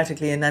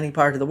energetically in any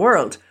part of the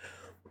world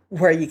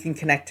where you can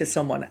connect to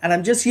someone. And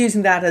I'm just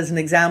using that as an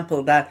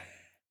example that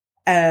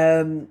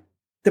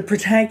the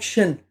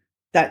protection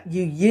that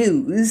you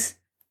use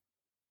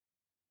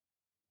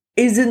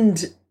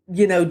isn't,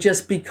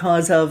 just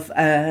because of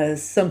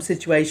some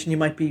situation you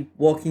might be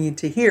walking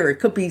into here. It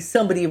could be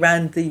somebody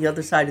around the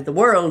other side of the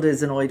world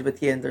is annoyed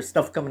with you and there's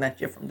stuff coming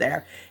at you from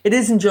there. It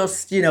isn't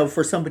just,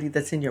 for somebody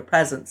that's in your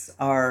presence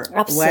or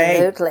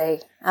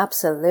Absolutely.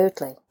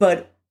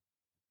 But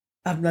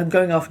I'm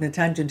going off on a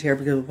tangent here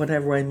because of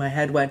whatever way my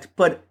head went.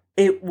 But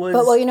it was...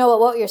 But well, you know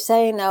what you're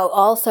saying now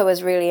also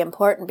is really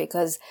important,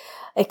 because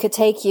it could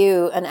take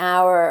you an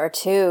hour or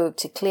two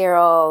to clear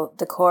all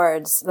the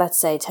cords, let's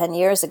say 10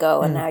 years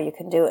ago, and now you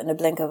can do it in a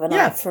blink of an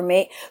eye. For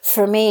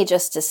me,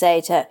 just to say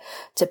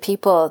to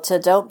people to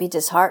don't be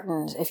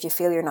disheartened if you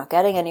feel you're not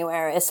getting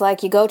anywhere. It's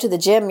like you go to the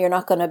gym, you're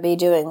not going to be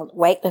doing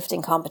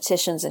weightlifting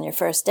competitions in your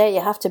first day.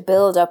 You have to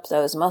build up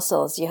those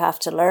muscles. You have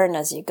to learn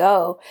as you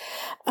go.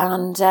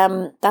 And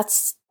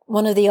that's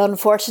one of the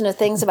unfortunate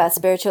things about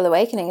spiritual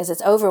awakening, is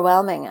it's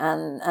overwhelming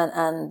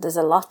and there's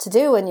a lot to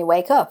do when you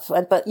wake up.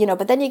 But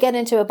then you get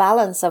into a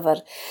balance of it.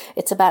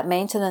 It's about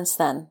maintenance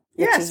then,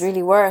 which is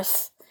really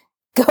worth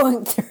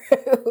going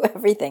through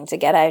everything to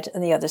get out on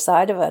the other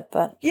side of it.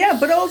 But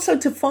also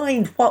to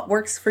find what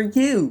works for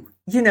you.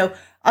 You know,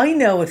 I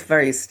know at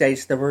various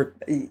stages there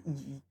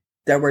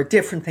were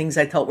different things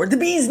I thought were the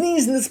bee's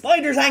knees and the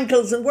spider's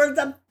ankles and were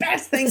the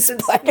best things. The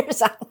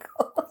spider's ankles.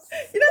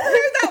 You never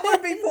heard that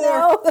one before?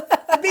 No.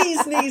 The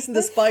bee's knees and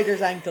the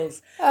spider's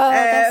ankles. Oh,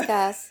 that's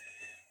gas.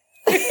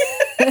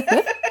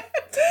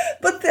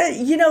 But,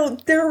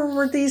 there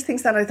were these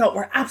things that I thought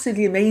were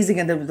absolutely amazing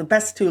and they were the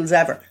best tools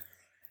ever.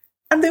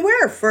 And they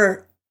were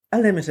for a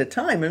limited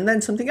time. And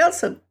then something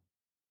else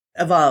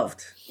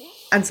evolved.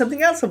 And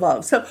something else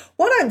evolved. So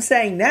what I'm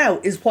saying now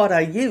is what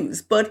I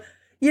use. But,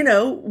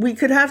 we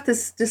could have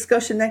this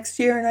discussion next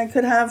year and I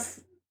could have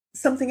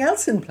something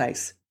else in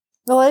place.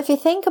 Well, if you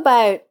think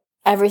about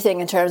everything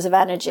in terms of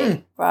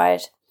energy,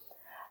 right?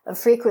 And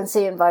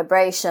frequency and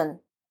vibration,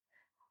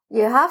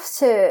 you have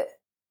to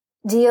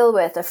deal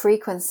with a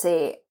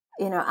frequency,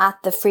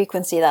 at the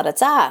frequency that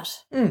it's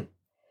at.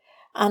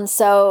 And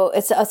so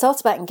it's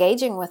also about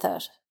engaging with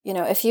it.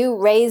 If you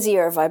raise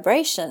your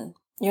vibration,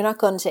 you're not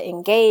going to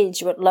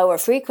engage with lower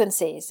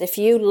frequencies. If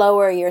you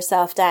lower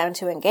yourself down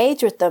to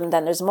engage with them,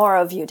 then there's more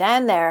of you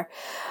down there,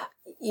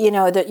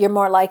 that you're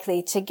more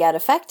likely to get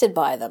affected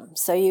by them.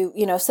 So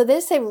so they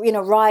say,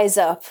 rise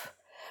up,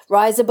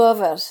 rise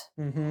above it,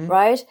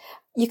 right?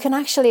 You can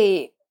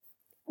actually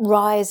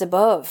rise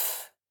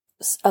above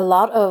a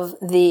lot of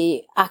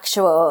the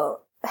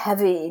actual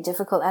heavy,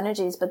 difficult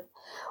energies. But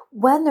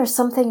when there's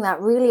something that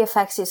really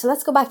affects you, so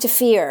let's go back to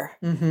fear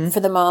for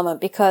the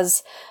moment,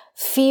 because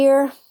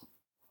fear,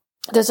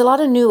 there's a lot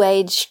of new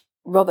age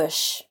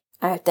rubbish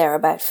out there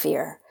about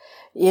fear.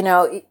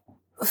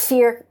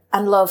 Fear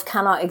and love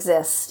cannot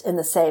exist in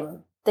the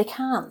same. They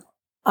can.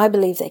 I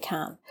believe they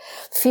can.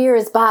 Fear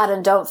is bad,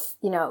 and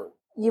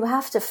you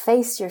have to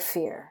face your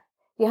fear.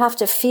 You have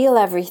to feel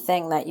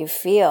everything that you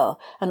feel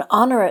and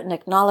honor it and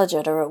acknowledge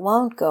it, or it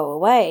won't go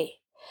away.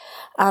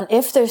 And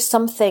if there's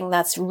something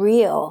that's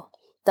real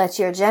that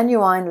you're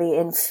genuinely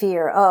in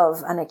fear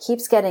of and it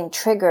keeps getting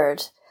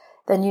triggered,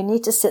 then you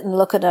need to sit and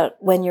look at it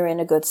when you're in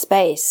a good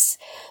space.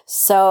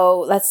 So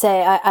let's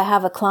say I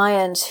have a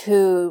client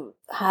who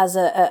has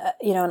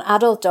an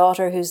adult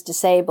daughter who's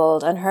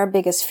disabled, and her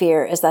biggest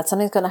fear is that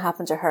something's going to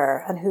happen to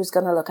her, and who's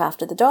going to look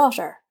after the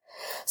daughter.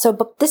 So,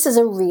 but this is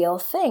a real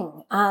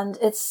thing. And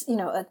it's,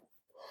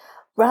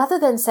 rather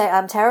than say,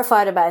 I'm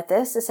terrified about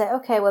this, to say,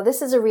 okay, well,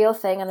 this is a real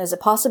thing and there's a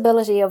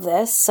possibility of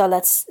this. So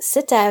let's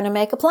sit down and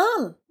make a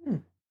plan.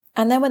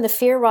 And then when the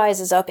fear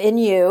rises up in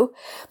you,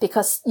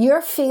 because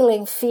you're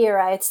feeling fear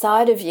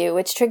outside of you,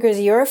 which triggers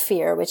your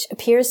fear, which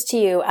appears to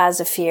you as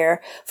a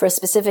fear for a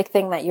specific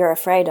thing that you're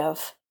afraid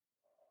of,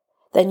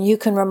 then you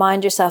can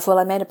remind yourself, well,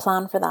 I made a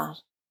plan for that.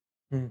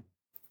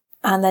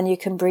 And then you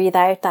can breathe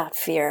out that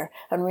fear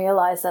and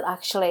realize that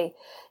actually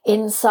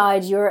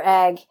inside your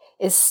egg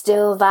is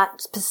still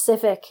that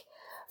specific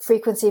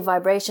frequency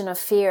vibration of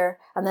fear.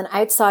 And then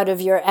outside of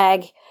your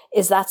egg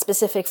is that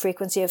specific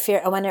frequency of fear.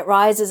 And when it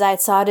rises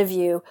outside of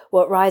you,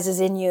 what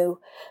rises in you,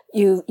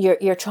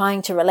 you're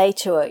trying to relate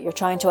to it. You're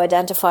trying to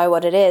identify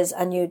what it is,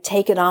 and you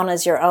take it on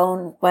as your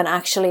own, when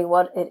actually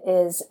what it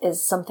is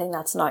something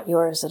that's not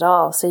yours at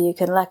all. So you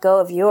can let go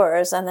of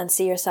yours and then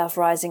see yourself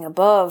rising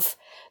above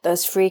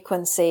those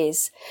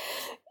frequencies.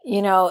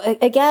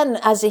 Again,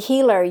 as a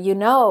healer,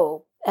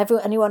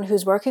 anyone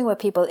who's working with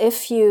people,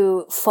 if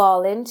you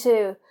fall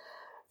into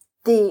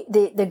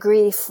the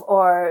grief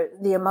or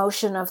the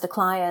emotion of the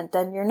client,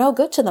 then you're no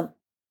good to them.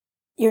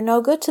 You're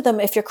no good to them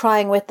if you're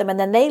crying with them, and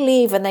then they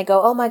leave and they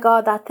go, oh my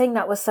God, that thing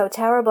that was so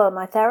terrible,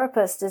 my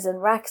therapist is in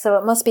wreck, so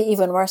it must be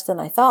even worse than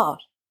I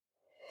thought.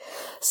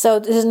 So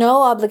there's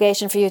no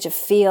obligation for you to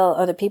feel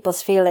other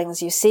people's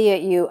feelings. You see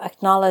it, you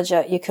acknowledge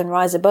it, you can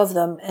rise above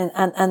them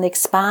and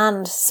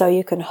expand so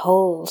you can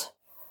hold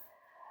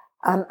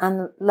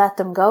and let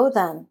them go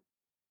then.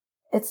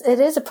 It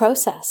is a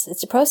process.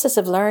 It's a process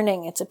of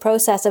learning. It's a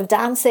process of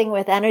dancing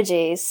with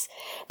energies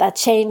that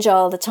change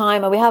all the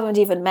time. And we haven't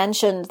even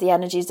mentioned the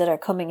energies that are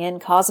coming in,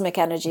 cosmic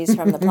energies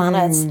from the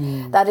planets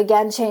that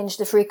again change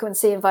the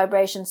frequency and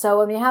vibration. So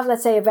when you have,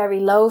 let's say, a very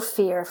low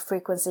fear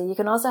frequency, you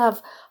can also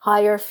have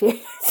higher fear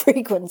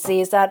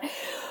frequencies that,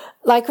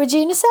 like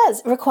Regina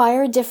says,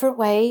 require a different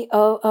way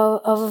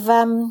of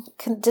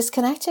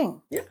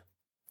disconnecting. Yeah.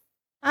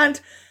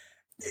 And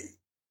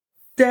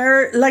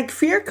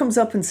fear comes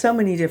up in so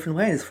many different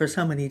ways for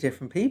so many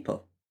different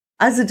people.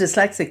 As a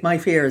dyslexic, my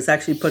fear is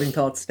actually putting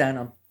thoughts down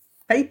on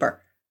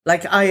paper.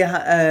 Like I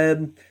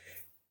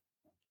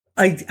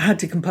had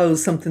to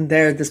compose something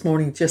there this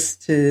morning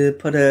just to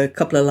put a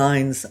couple of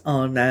lines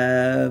on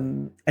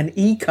an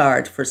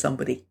e-card for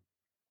somebody.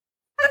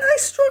 And I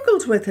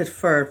struggled with it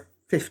for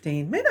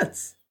 15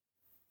 minutes.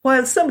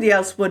 While somebody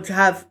else would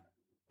have,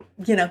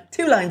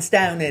 2 lines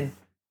down in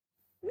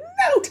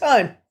no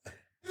time.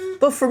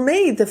 But for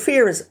me, the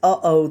fear is,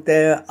 how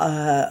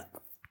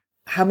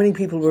many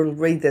people will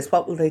read this?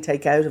 What will they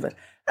take out of it?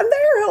 And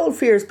they're all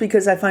fears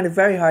because I find it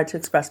very hard to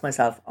express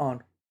myself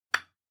on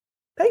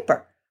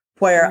paper,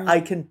 where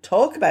I can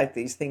talk about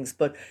these things,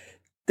 but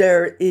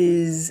there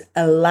is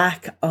a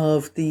lack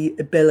of the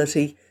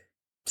ability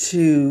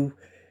to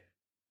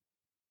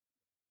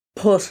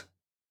put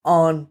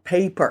on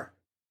paper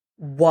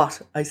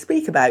what I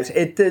speak about.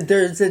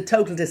 There's a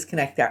total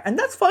disconnect there. And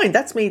that's fine.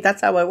 That's me.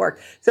 That's how I work.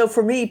 So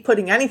for me,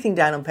 putting anything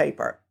down on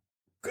paper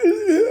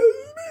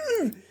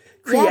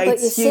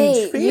creates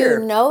huge fear.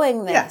 You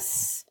knowing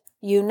this,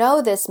 you know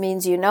this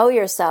means you know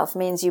yourself,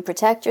 means you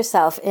protect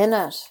yourself in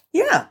it.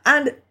 Yeah.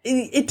 And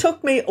it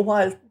took me a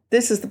while.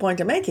 This is the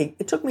point I'm making.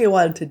 It took me a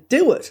while to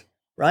do it,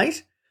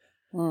 right?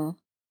 But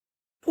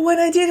when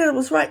I did it, it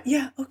was right.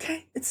 Yeah,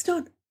 okay, it's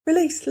done.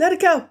 Release, let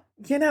it go.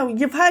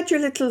 You've had your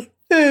little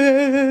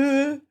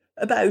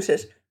about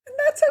it, and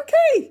that's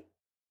okay.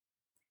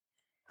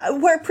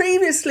 Where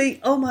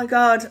previously, oh my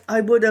God, I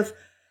would have,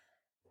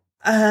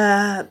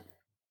 I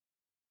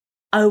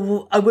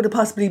would have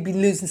possibly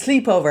been losing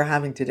sleep over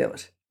having to do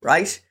it,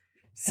 right?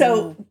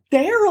 So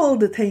they're all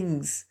the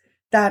things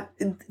that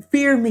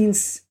fear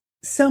means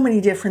so many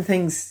different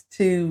things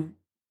to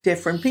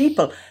different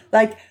people.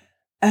 Like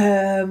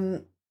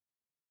going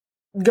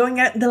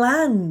out in the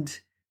land.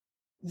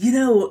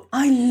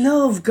 I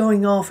love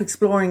going off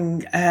exploring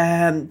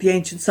the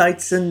ancient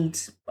sites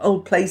and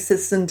old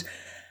places, and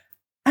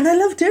I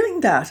love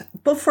doing that.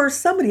 But for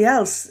somebody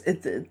else,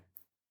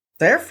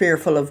 they're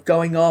fearful of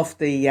going off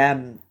the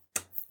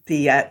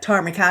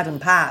Tarmacadam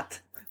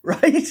path,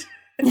 right?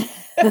 And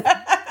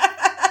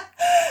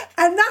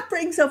that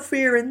brings up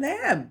fear in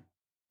them.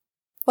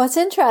 What's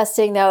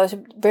interesting, though, is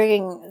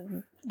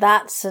bringing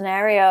that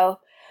scenario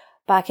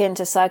back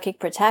into psychic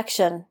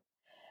protection.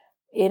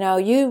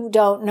 You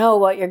don't know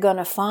what you're going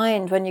to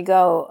find when you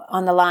go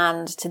on the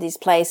land to these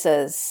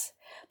places,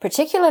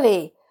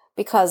 particularly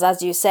because,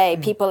 as you say,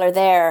 people are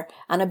there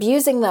and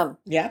abusing them.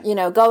 Yeah.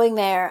 Going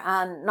there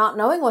and not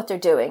knowing what they're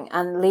doing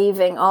and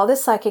leaving all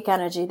this psychic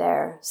energy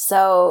there.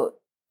 So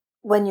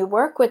when you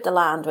work with the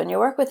land, when you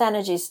work with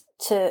energies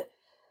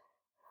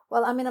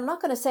I'm not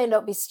going to say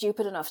don't be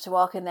stupid enough to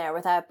walk in there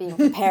without being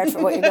prepared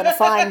for what you're going to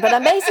find. But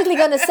I'm basically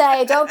going to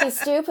say don't be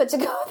stupid to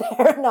go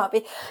there and not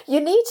be. You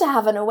need to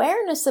have an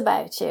awareness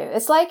about you.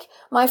 It's like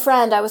my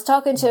friend, I was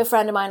talking to a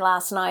friend of mine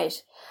last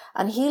night,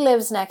 and he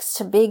lives next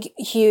to big,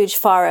 huge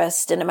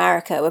forest in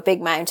America with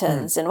big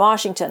mountains in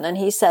Washington. And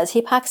he says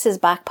he packs his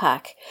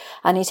backpack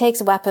and he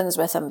takes weapons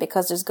with him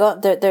because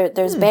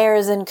there's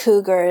bears and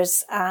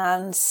cougars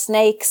and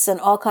snakes and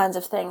all kinds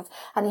of things.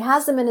 And he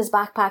has them in his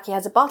backpack. He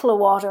has a bottle of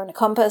water and a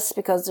compass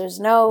because there's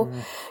no,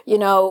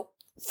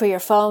 for your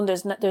phone,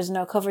 there's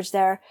no coverage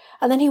there.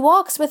 And then he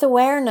walks with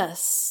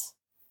awareness.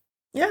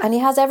 Yeah. And he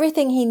has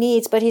everything he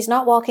needs, but he's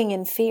not walking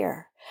in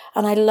fear.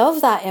 And I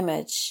love that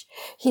image.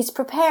 He's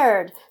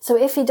prepared. So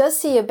if he does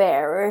see a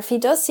bear or if he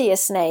does see a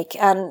snake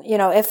and,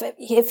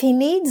 if he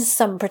needs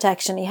some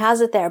protection, he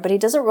has it there, but he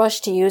doesn't rush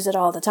to use it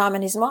all the time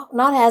and he's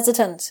not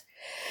hesitant.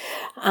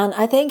 And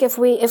I think if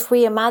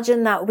we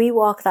imagine that we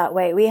walk that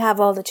way, we have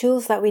all the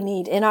tools that we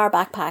need in our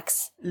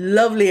backpacks.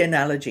 Lovely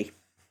analogy.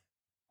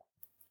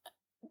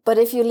 But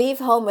if you leave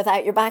home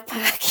without your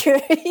backpack,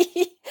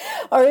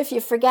 or if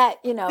you forget,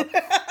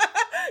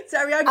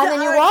 Sorry, and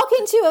then you walk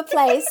into a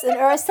place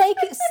or a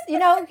sacred,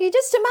 you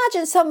just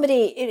imagine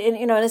somebody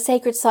in a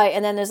sacred site,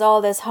 and then there's all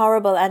this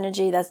horrible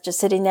energy that's just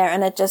sitting there,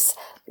 and it just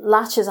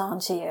latches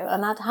onto you,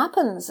 and that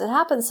happens. It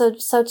happens.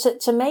 So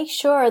to make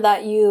sure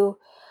that you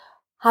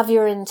have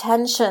your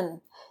intention,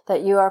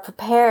 that you are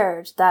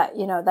prepared, that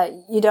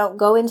you don't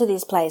go into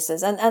these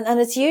places, and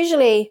it's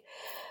usually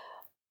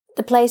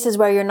the places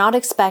where you're not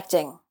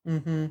expecting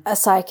a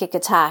psychic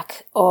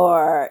attack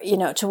or,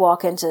 to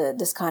walk into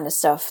this kind of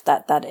stuff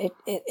that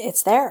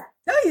it's there.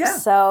 Oh, yeah.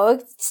 So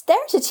it's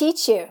there to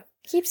teach you,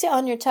 keeps you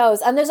on your toes.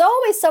 And there's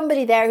always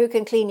somebody there who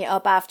can clean you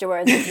up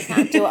afterwards if you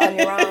can't do it on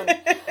your own.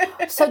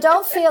 So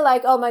don't feel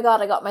like, oh my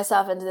God, I got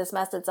myself into this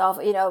mess. It's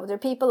awful. There are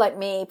people like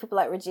me, people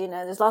like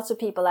Regina. There's lots of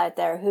people out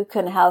there who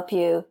can help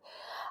you.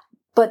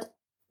 But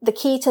the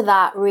key to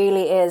that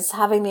really is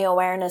having the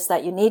awareness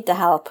that you need the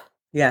help.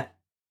 Yeah.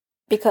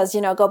 Because,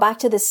 go back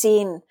to the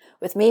scene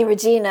with me,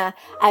 Regina,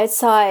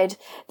 outside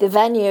the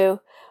venue,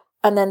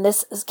 and then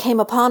this came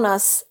upon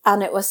us,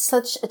 and it was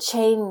such a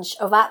change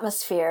of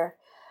atmosphere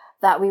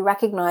that we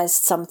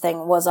recognized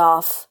something was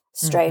off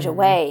straight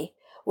away.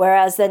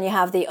 Whereas then you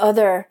have the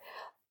other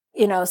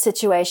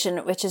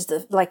situation, which is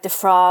like the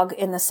frog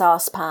in the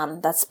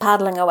saucepan that's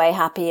paddling away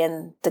happy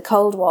in the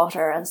cold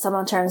water, and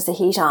someone turns the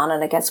heat on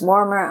and it gets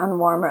warmer and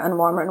warmer and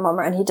warmer and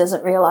warmer, and he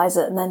doesn't realize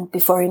it. And then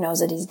before he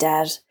knows it, he's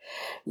dead,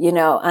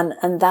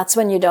 and that's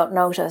when you don't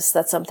notice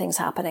that something's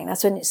happening.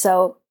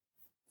 So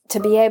to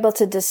be able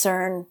to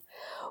discern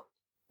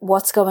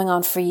what's going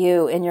on for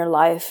you in your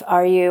life.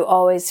 Are you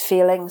always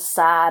feeling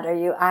sad? Are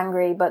you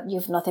angry, but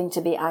you've nothing to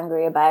be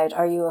angry about?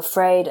 Are you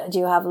afraid? Do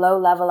you have low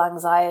level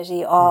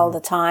anxiety all the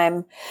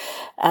time?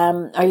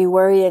 Are you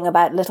worrying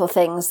about little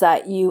things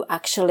that you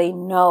actually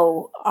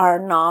know are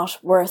not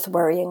worth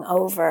worrying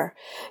over?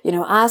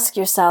 Ask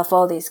yourself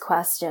all these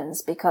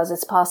questions, because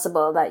it's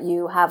possible that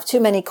you have too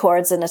many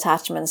cords and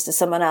attachments to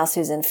someone else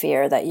who's in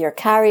fear, that you're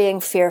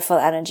carrying fearful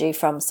energy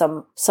from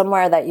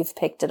somewhere that you've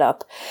picked it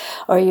up,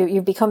 or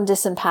you've become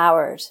disempowered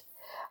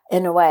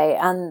in a way.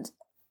 And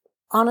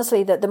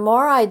honestly, the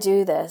more I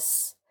do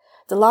this,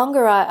 the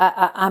longer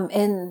I'm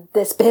in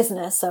this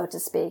business, so to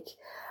speak,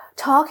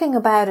 talking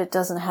about it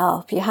doesn't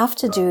help. You have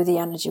to do the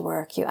energy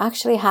work. You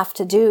actually have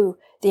to do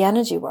the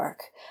energy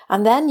work.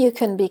 And then you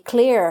can be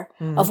clear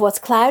of what's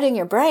clouding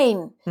your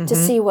brain to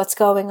see what's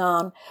going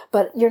on.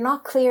 But you're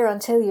not clear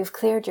until you've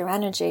cleared your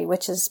energy,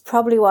 which is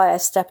probably why I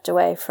stepped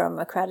away from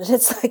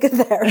accredited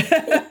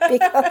psychotherapy.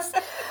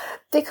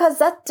 because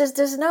that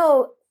there's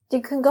no...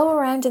 You can go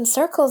around in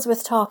circles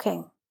with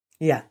talking.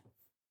 Yeah.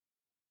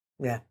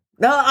 Yeah.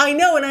 No, I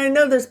know. And I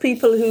know there's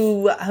people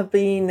who have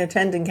been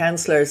attending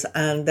counsellors,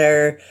 and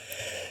there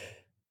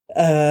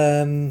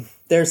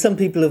are some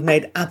people who've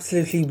made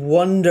absolutely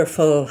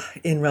wonderful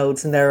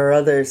inroads, and there are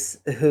others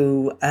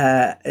who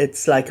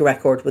it's like a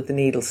record with the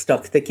needle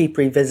stuck. They keep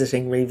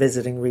revisiting,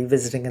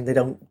 and they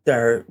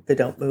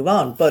don't move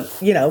on. But,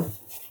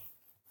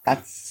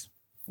 that's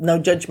no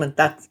judgment.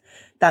 That's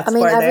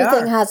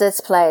everything has its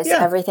place.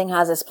 Yeah. Everything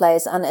has its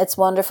place. And it's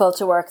wonderful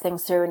to work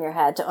things through in your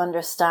head, to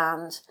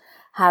understand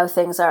how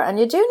things are. And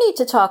you do need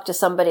to talk to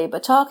somebody,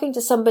 but talking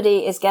to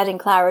somebody is getting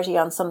clarity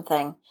on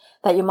something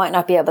that you might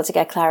not be able to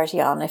get clarity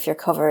on if you're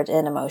covered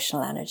in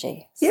emotional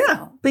energy.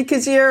 Yeah,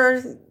 because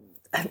you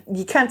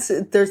can't,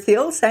 there's the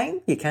old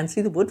saying, you can't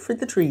see the wood for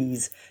the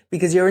trees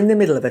because you're in the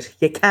middle of it.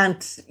 You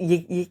can't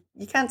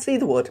see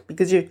the wood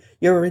because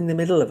you're in the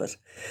middle of it.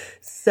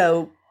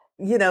 So,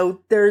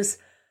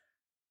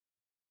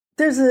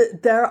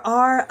 there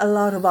are a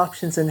lot of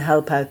options and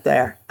help out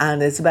there,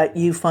 and it's about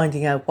you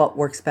finding out what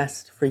works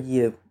best for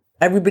you.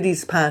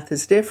 Everybody's path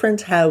is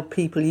different. How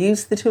people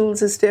use the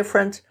tools is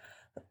different.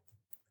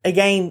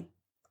 Again,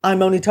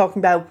 I'm only talking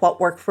about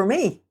what worked for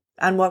me,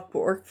 and what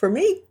worked for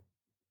me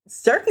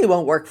certainly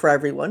won't work for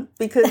everyone,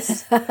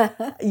 because,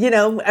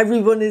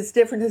 everyone is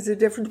different, has a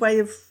different way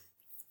of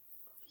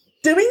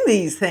doing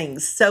these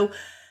things. So,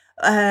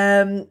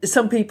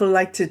 some people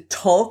like to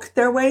talk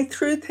their way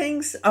through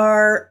things,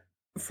 or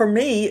for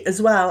me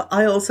as well,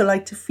 I also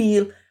like to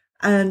feel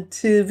and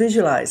to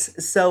visualize.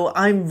 So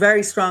I'm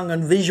very strong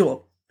on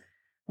visual.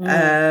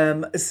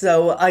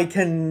 So I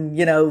can,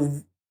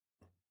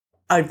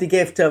 I have the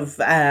gift of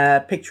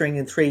picturing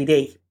in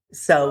 3D.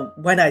 So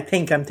when I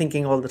think, I'm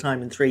thinking all the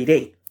time in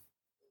 3D.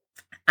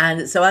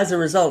 And so as a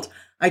result,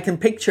 I can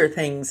picture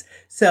things.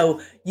 So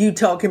you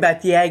talking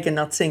about the egg and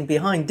not seeing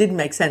behind didn't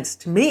make sense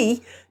to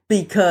me,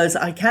 because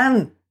I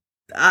can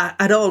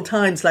at all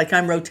times, like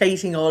I'm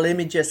rotating all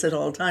images at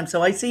all times.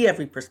 So I see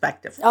every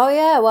perspective. Oh,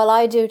 yeah. Well,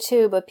 I do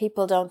too, but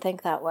people don't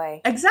think that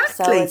way.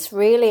 Exactly. So it's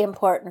really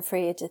important for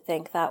you to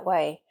think that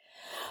way.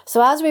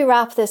 So as we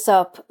wrap this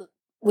up,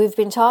 we've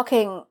been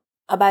talking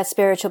about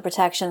spiritual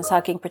protection,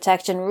 psychic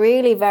protection,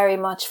 really very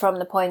much from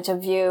the point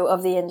of view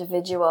of the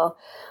individual.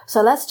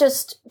 So let's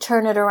just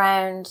turn it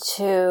around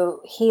to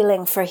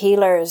healing for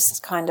healers,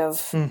 kind of.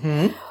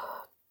 Mm-hmm.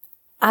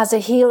 As a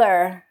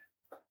healer,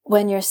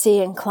 when you're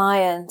seeing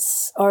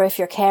clients, or if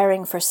you're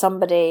caring for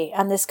somebody,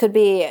 and this could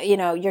be,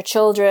 your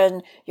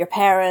children, your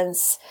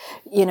parents,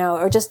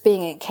 or just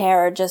being in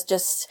care,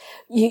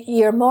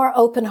 you're more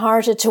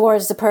open-hearted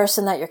towards the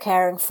person that you're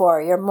caring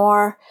for. You're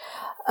more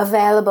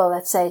available,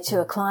 let's say, to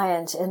a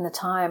client in the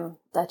time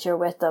that you're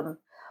with them.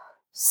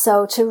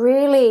 So to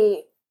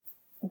really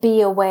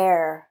be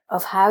aware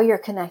of how you're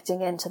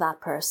connecting into that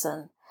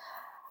person,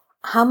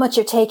 how much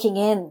you're taking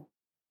in,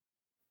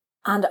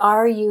 and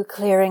are you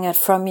clearing it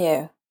from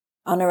you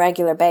on a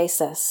regular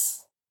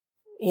basis?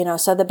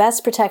 So the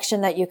best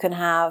protection that you can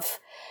have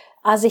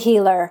as a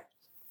healer,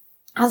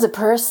 as a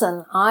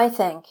person, I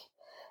think,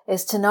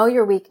 is to know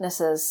your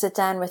weaknesses, sit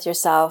down with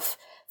yourself,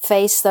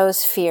 face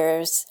those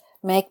fears,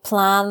 make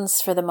plans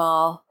for them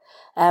all,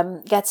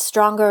 get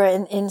stronger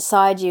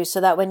inside you,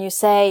 so that when you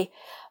say,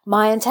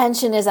 my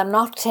intention is I'm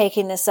not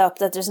taking this up,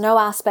 that there's no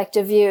aspect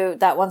of you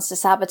that wants to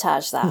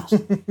sabotage that.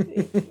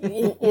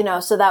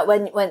 So that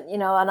when,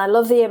 and I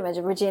love the image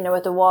of Regina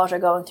with the water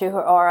going through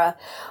her aura,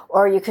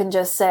 or you can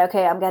just say,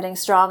 okay, I'm getting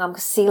strong. I'm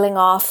sealing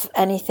off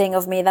anything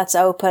of me that's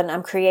open.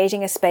 I'm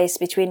creating a space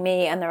between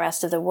me and the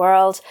rest of the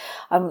world.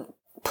 I'm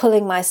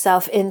pulling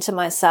myself into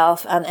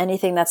myself, and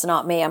anything that's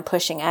not me, I'm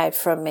pushing out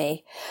from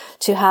me.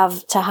 To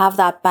have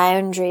that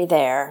boundary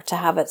there, to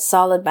have a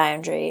solid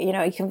boundary. You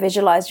know, you can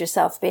visualize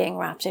yourself being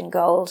wrapped in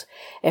gold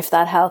if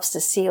that helps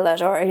to seal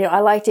it. Or, you know, I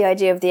like the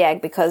idea of the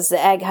egg because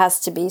the egg has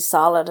to be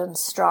solid and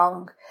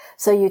strong.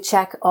 So you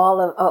check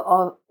all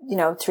of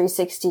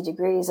 360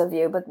 degrees of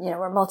you, but, you know,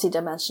 we're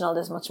multidimensional.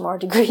 There's much more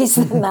degrees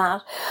than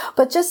that.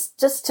 But just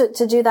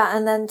to do that,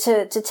 and then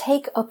to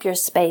take up your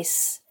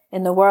space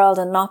in the world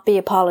and not be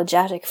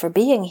apologetic for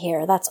being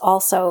here. That's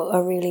also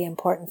a really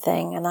important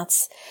thing. And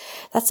that's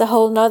a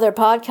whole nother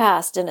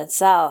podcast in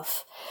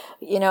itself.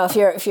 You know, if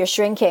you're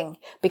shrinking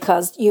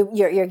because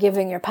you're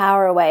giving your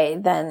power away,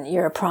 then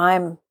you're a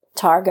prime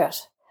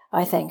target,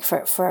 I think,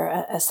 for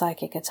a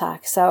psychic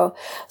attack. So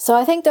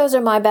I think those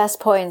are my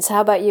best points.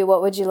 How about you?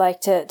 What would you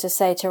like to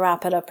say to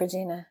wrap it up,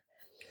 Regina?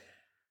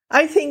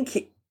 I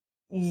think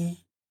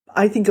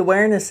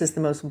awareness is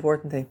the most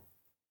important thing.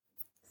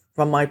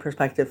 From my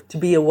perspective, to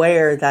be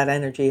aware that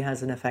energy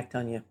has an effect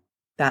on you,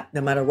 that no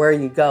matter where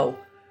you go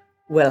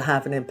will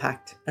have an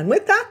impact. And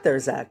with that,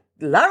 there's a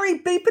lorry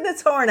beeping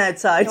its horn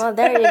outside. Well,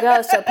 there you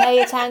go. So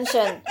pay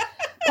attention.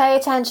 Pay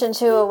attention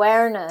to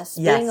awareness,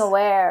 being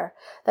aware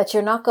that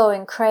you're not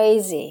going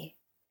crazy.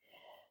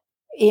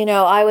 You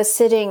know, I was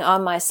sitting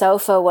on my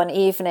sofa one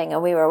evening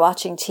and we were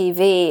watching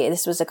TV.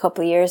 This was a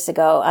couple of years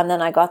ago. And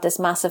then I got this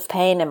massive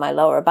pain in my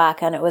lower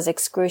back and it was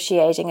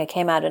excruciating. It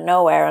came out of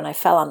nowhere and I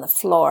fell on the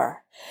floor.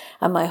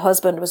 And my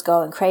husband was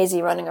going crazy,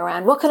 running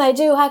around. What can I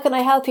do? How can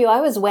I help you?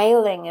 I was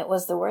wailing. It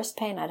was the worst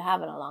pain I'd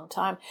have in a long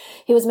time.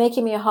 He was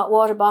making me a hot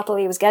water bottle.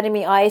 He was getting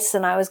me ice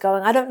and I was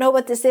going, I don't know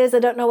what this is. I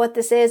don't know what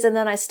this is. And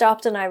then I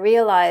stopped and I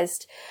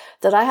realized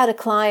that I had a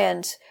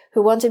client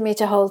who wanted me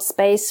to hold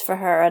space for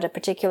her at a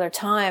particular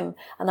time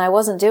and I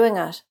wasn't doing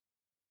it.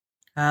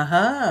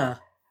 Uh-huh.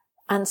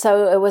 And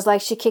so it was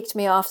like she kicked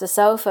me off the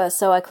sofa.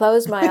 So I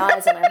closed my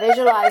eyes and I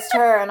visualized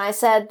her. And I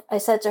said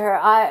to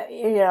her,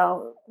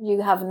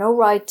 you have no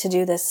right to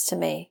do this to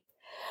me,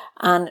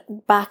 and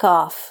back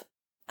off.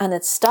 And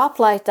it stopped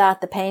like that.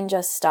 The pain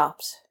just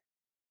stopped.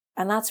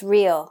 And that's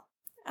real.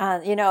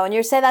 And, you know, and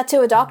you say that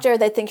to a doctor,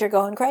 they think you're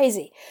going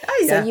crazy.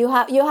 Oh, yeah. So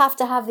you have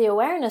to have the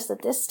awareness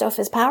that this stuff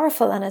is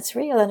powerful and it's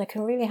real and it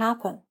can really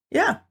happen.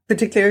 Yeah.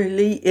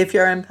 Particularly if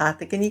you're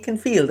empathic and you can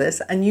feel this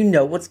and you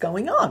know what's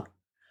going on.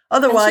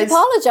 Otherwise, and she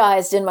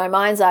apologized in my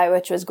mind's eye,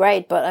 which was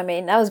great. But I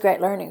mean, that was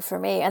great learning for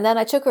me. And then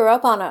I took her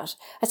up on it.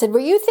 I said, were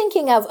you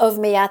thinking of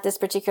me at this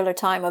particular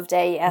time of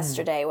day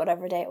yesterday,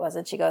 whatever day it was?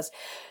 And she goes,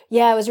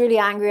 yeah, I was really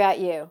angry at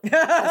you.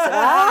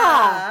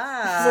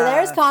 I said, so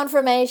there's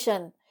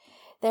confirmation.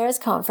 There's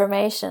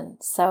confirmation.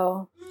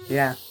 So.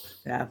 Yeah.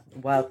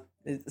 Well,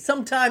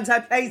 sometimes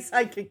I play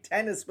psychic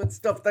tennis with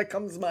stuff that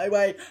comes my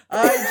way.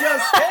 I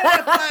just hit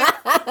it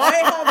back. I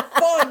have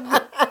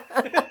fun.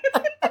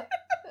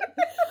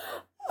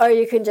 Or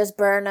you can just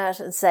burn it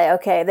and say,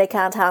 okay, they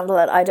can't handle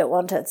it. I don't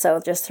want it. So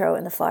just throw it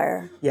in the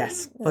fire.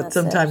 Yes. But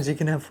sometimes you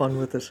can have fun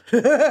with it.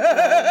 Well,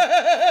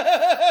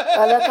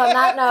 look, on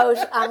that note,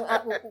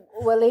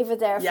 we'll leave it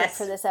there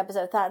for this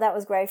episode. That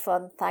was great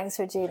fun. Thanks,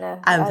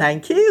 Regina. And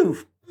thank you.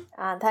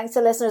 And thanks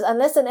to listeners. And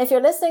listen, if you're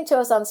listening to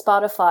us on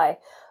Spotify,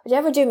 would you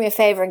ever do me a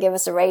favor and give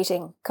us a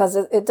rating? Because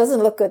it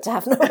doesn't look good to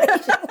have no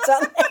ratings on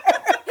there.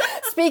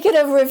 Speaking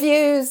of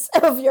reviews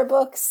of your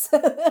books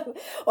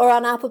or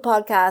on Apple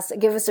Podcasts,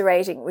 give us a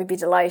rating. We'd be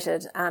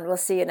delighted. And we'll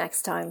see you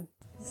next time.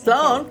 So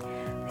long.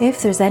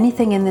 If there's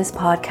anything in this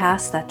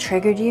podcast that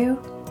triggered you,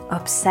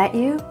 upset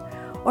you,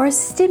 or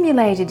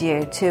stimulated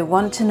you to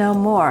want to know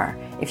more,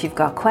 if you've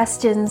got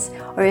questions,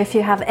 or if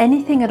you have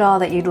anything at all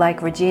that you'd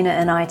like Regina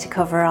and I to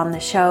cover on the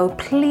show,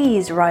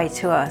 please write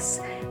to us.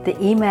 The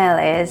email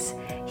is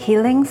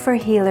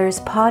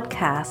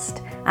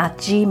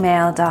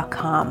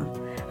healingforhealerspodcast@gmail.com.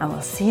 And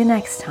we'll see you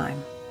next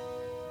time.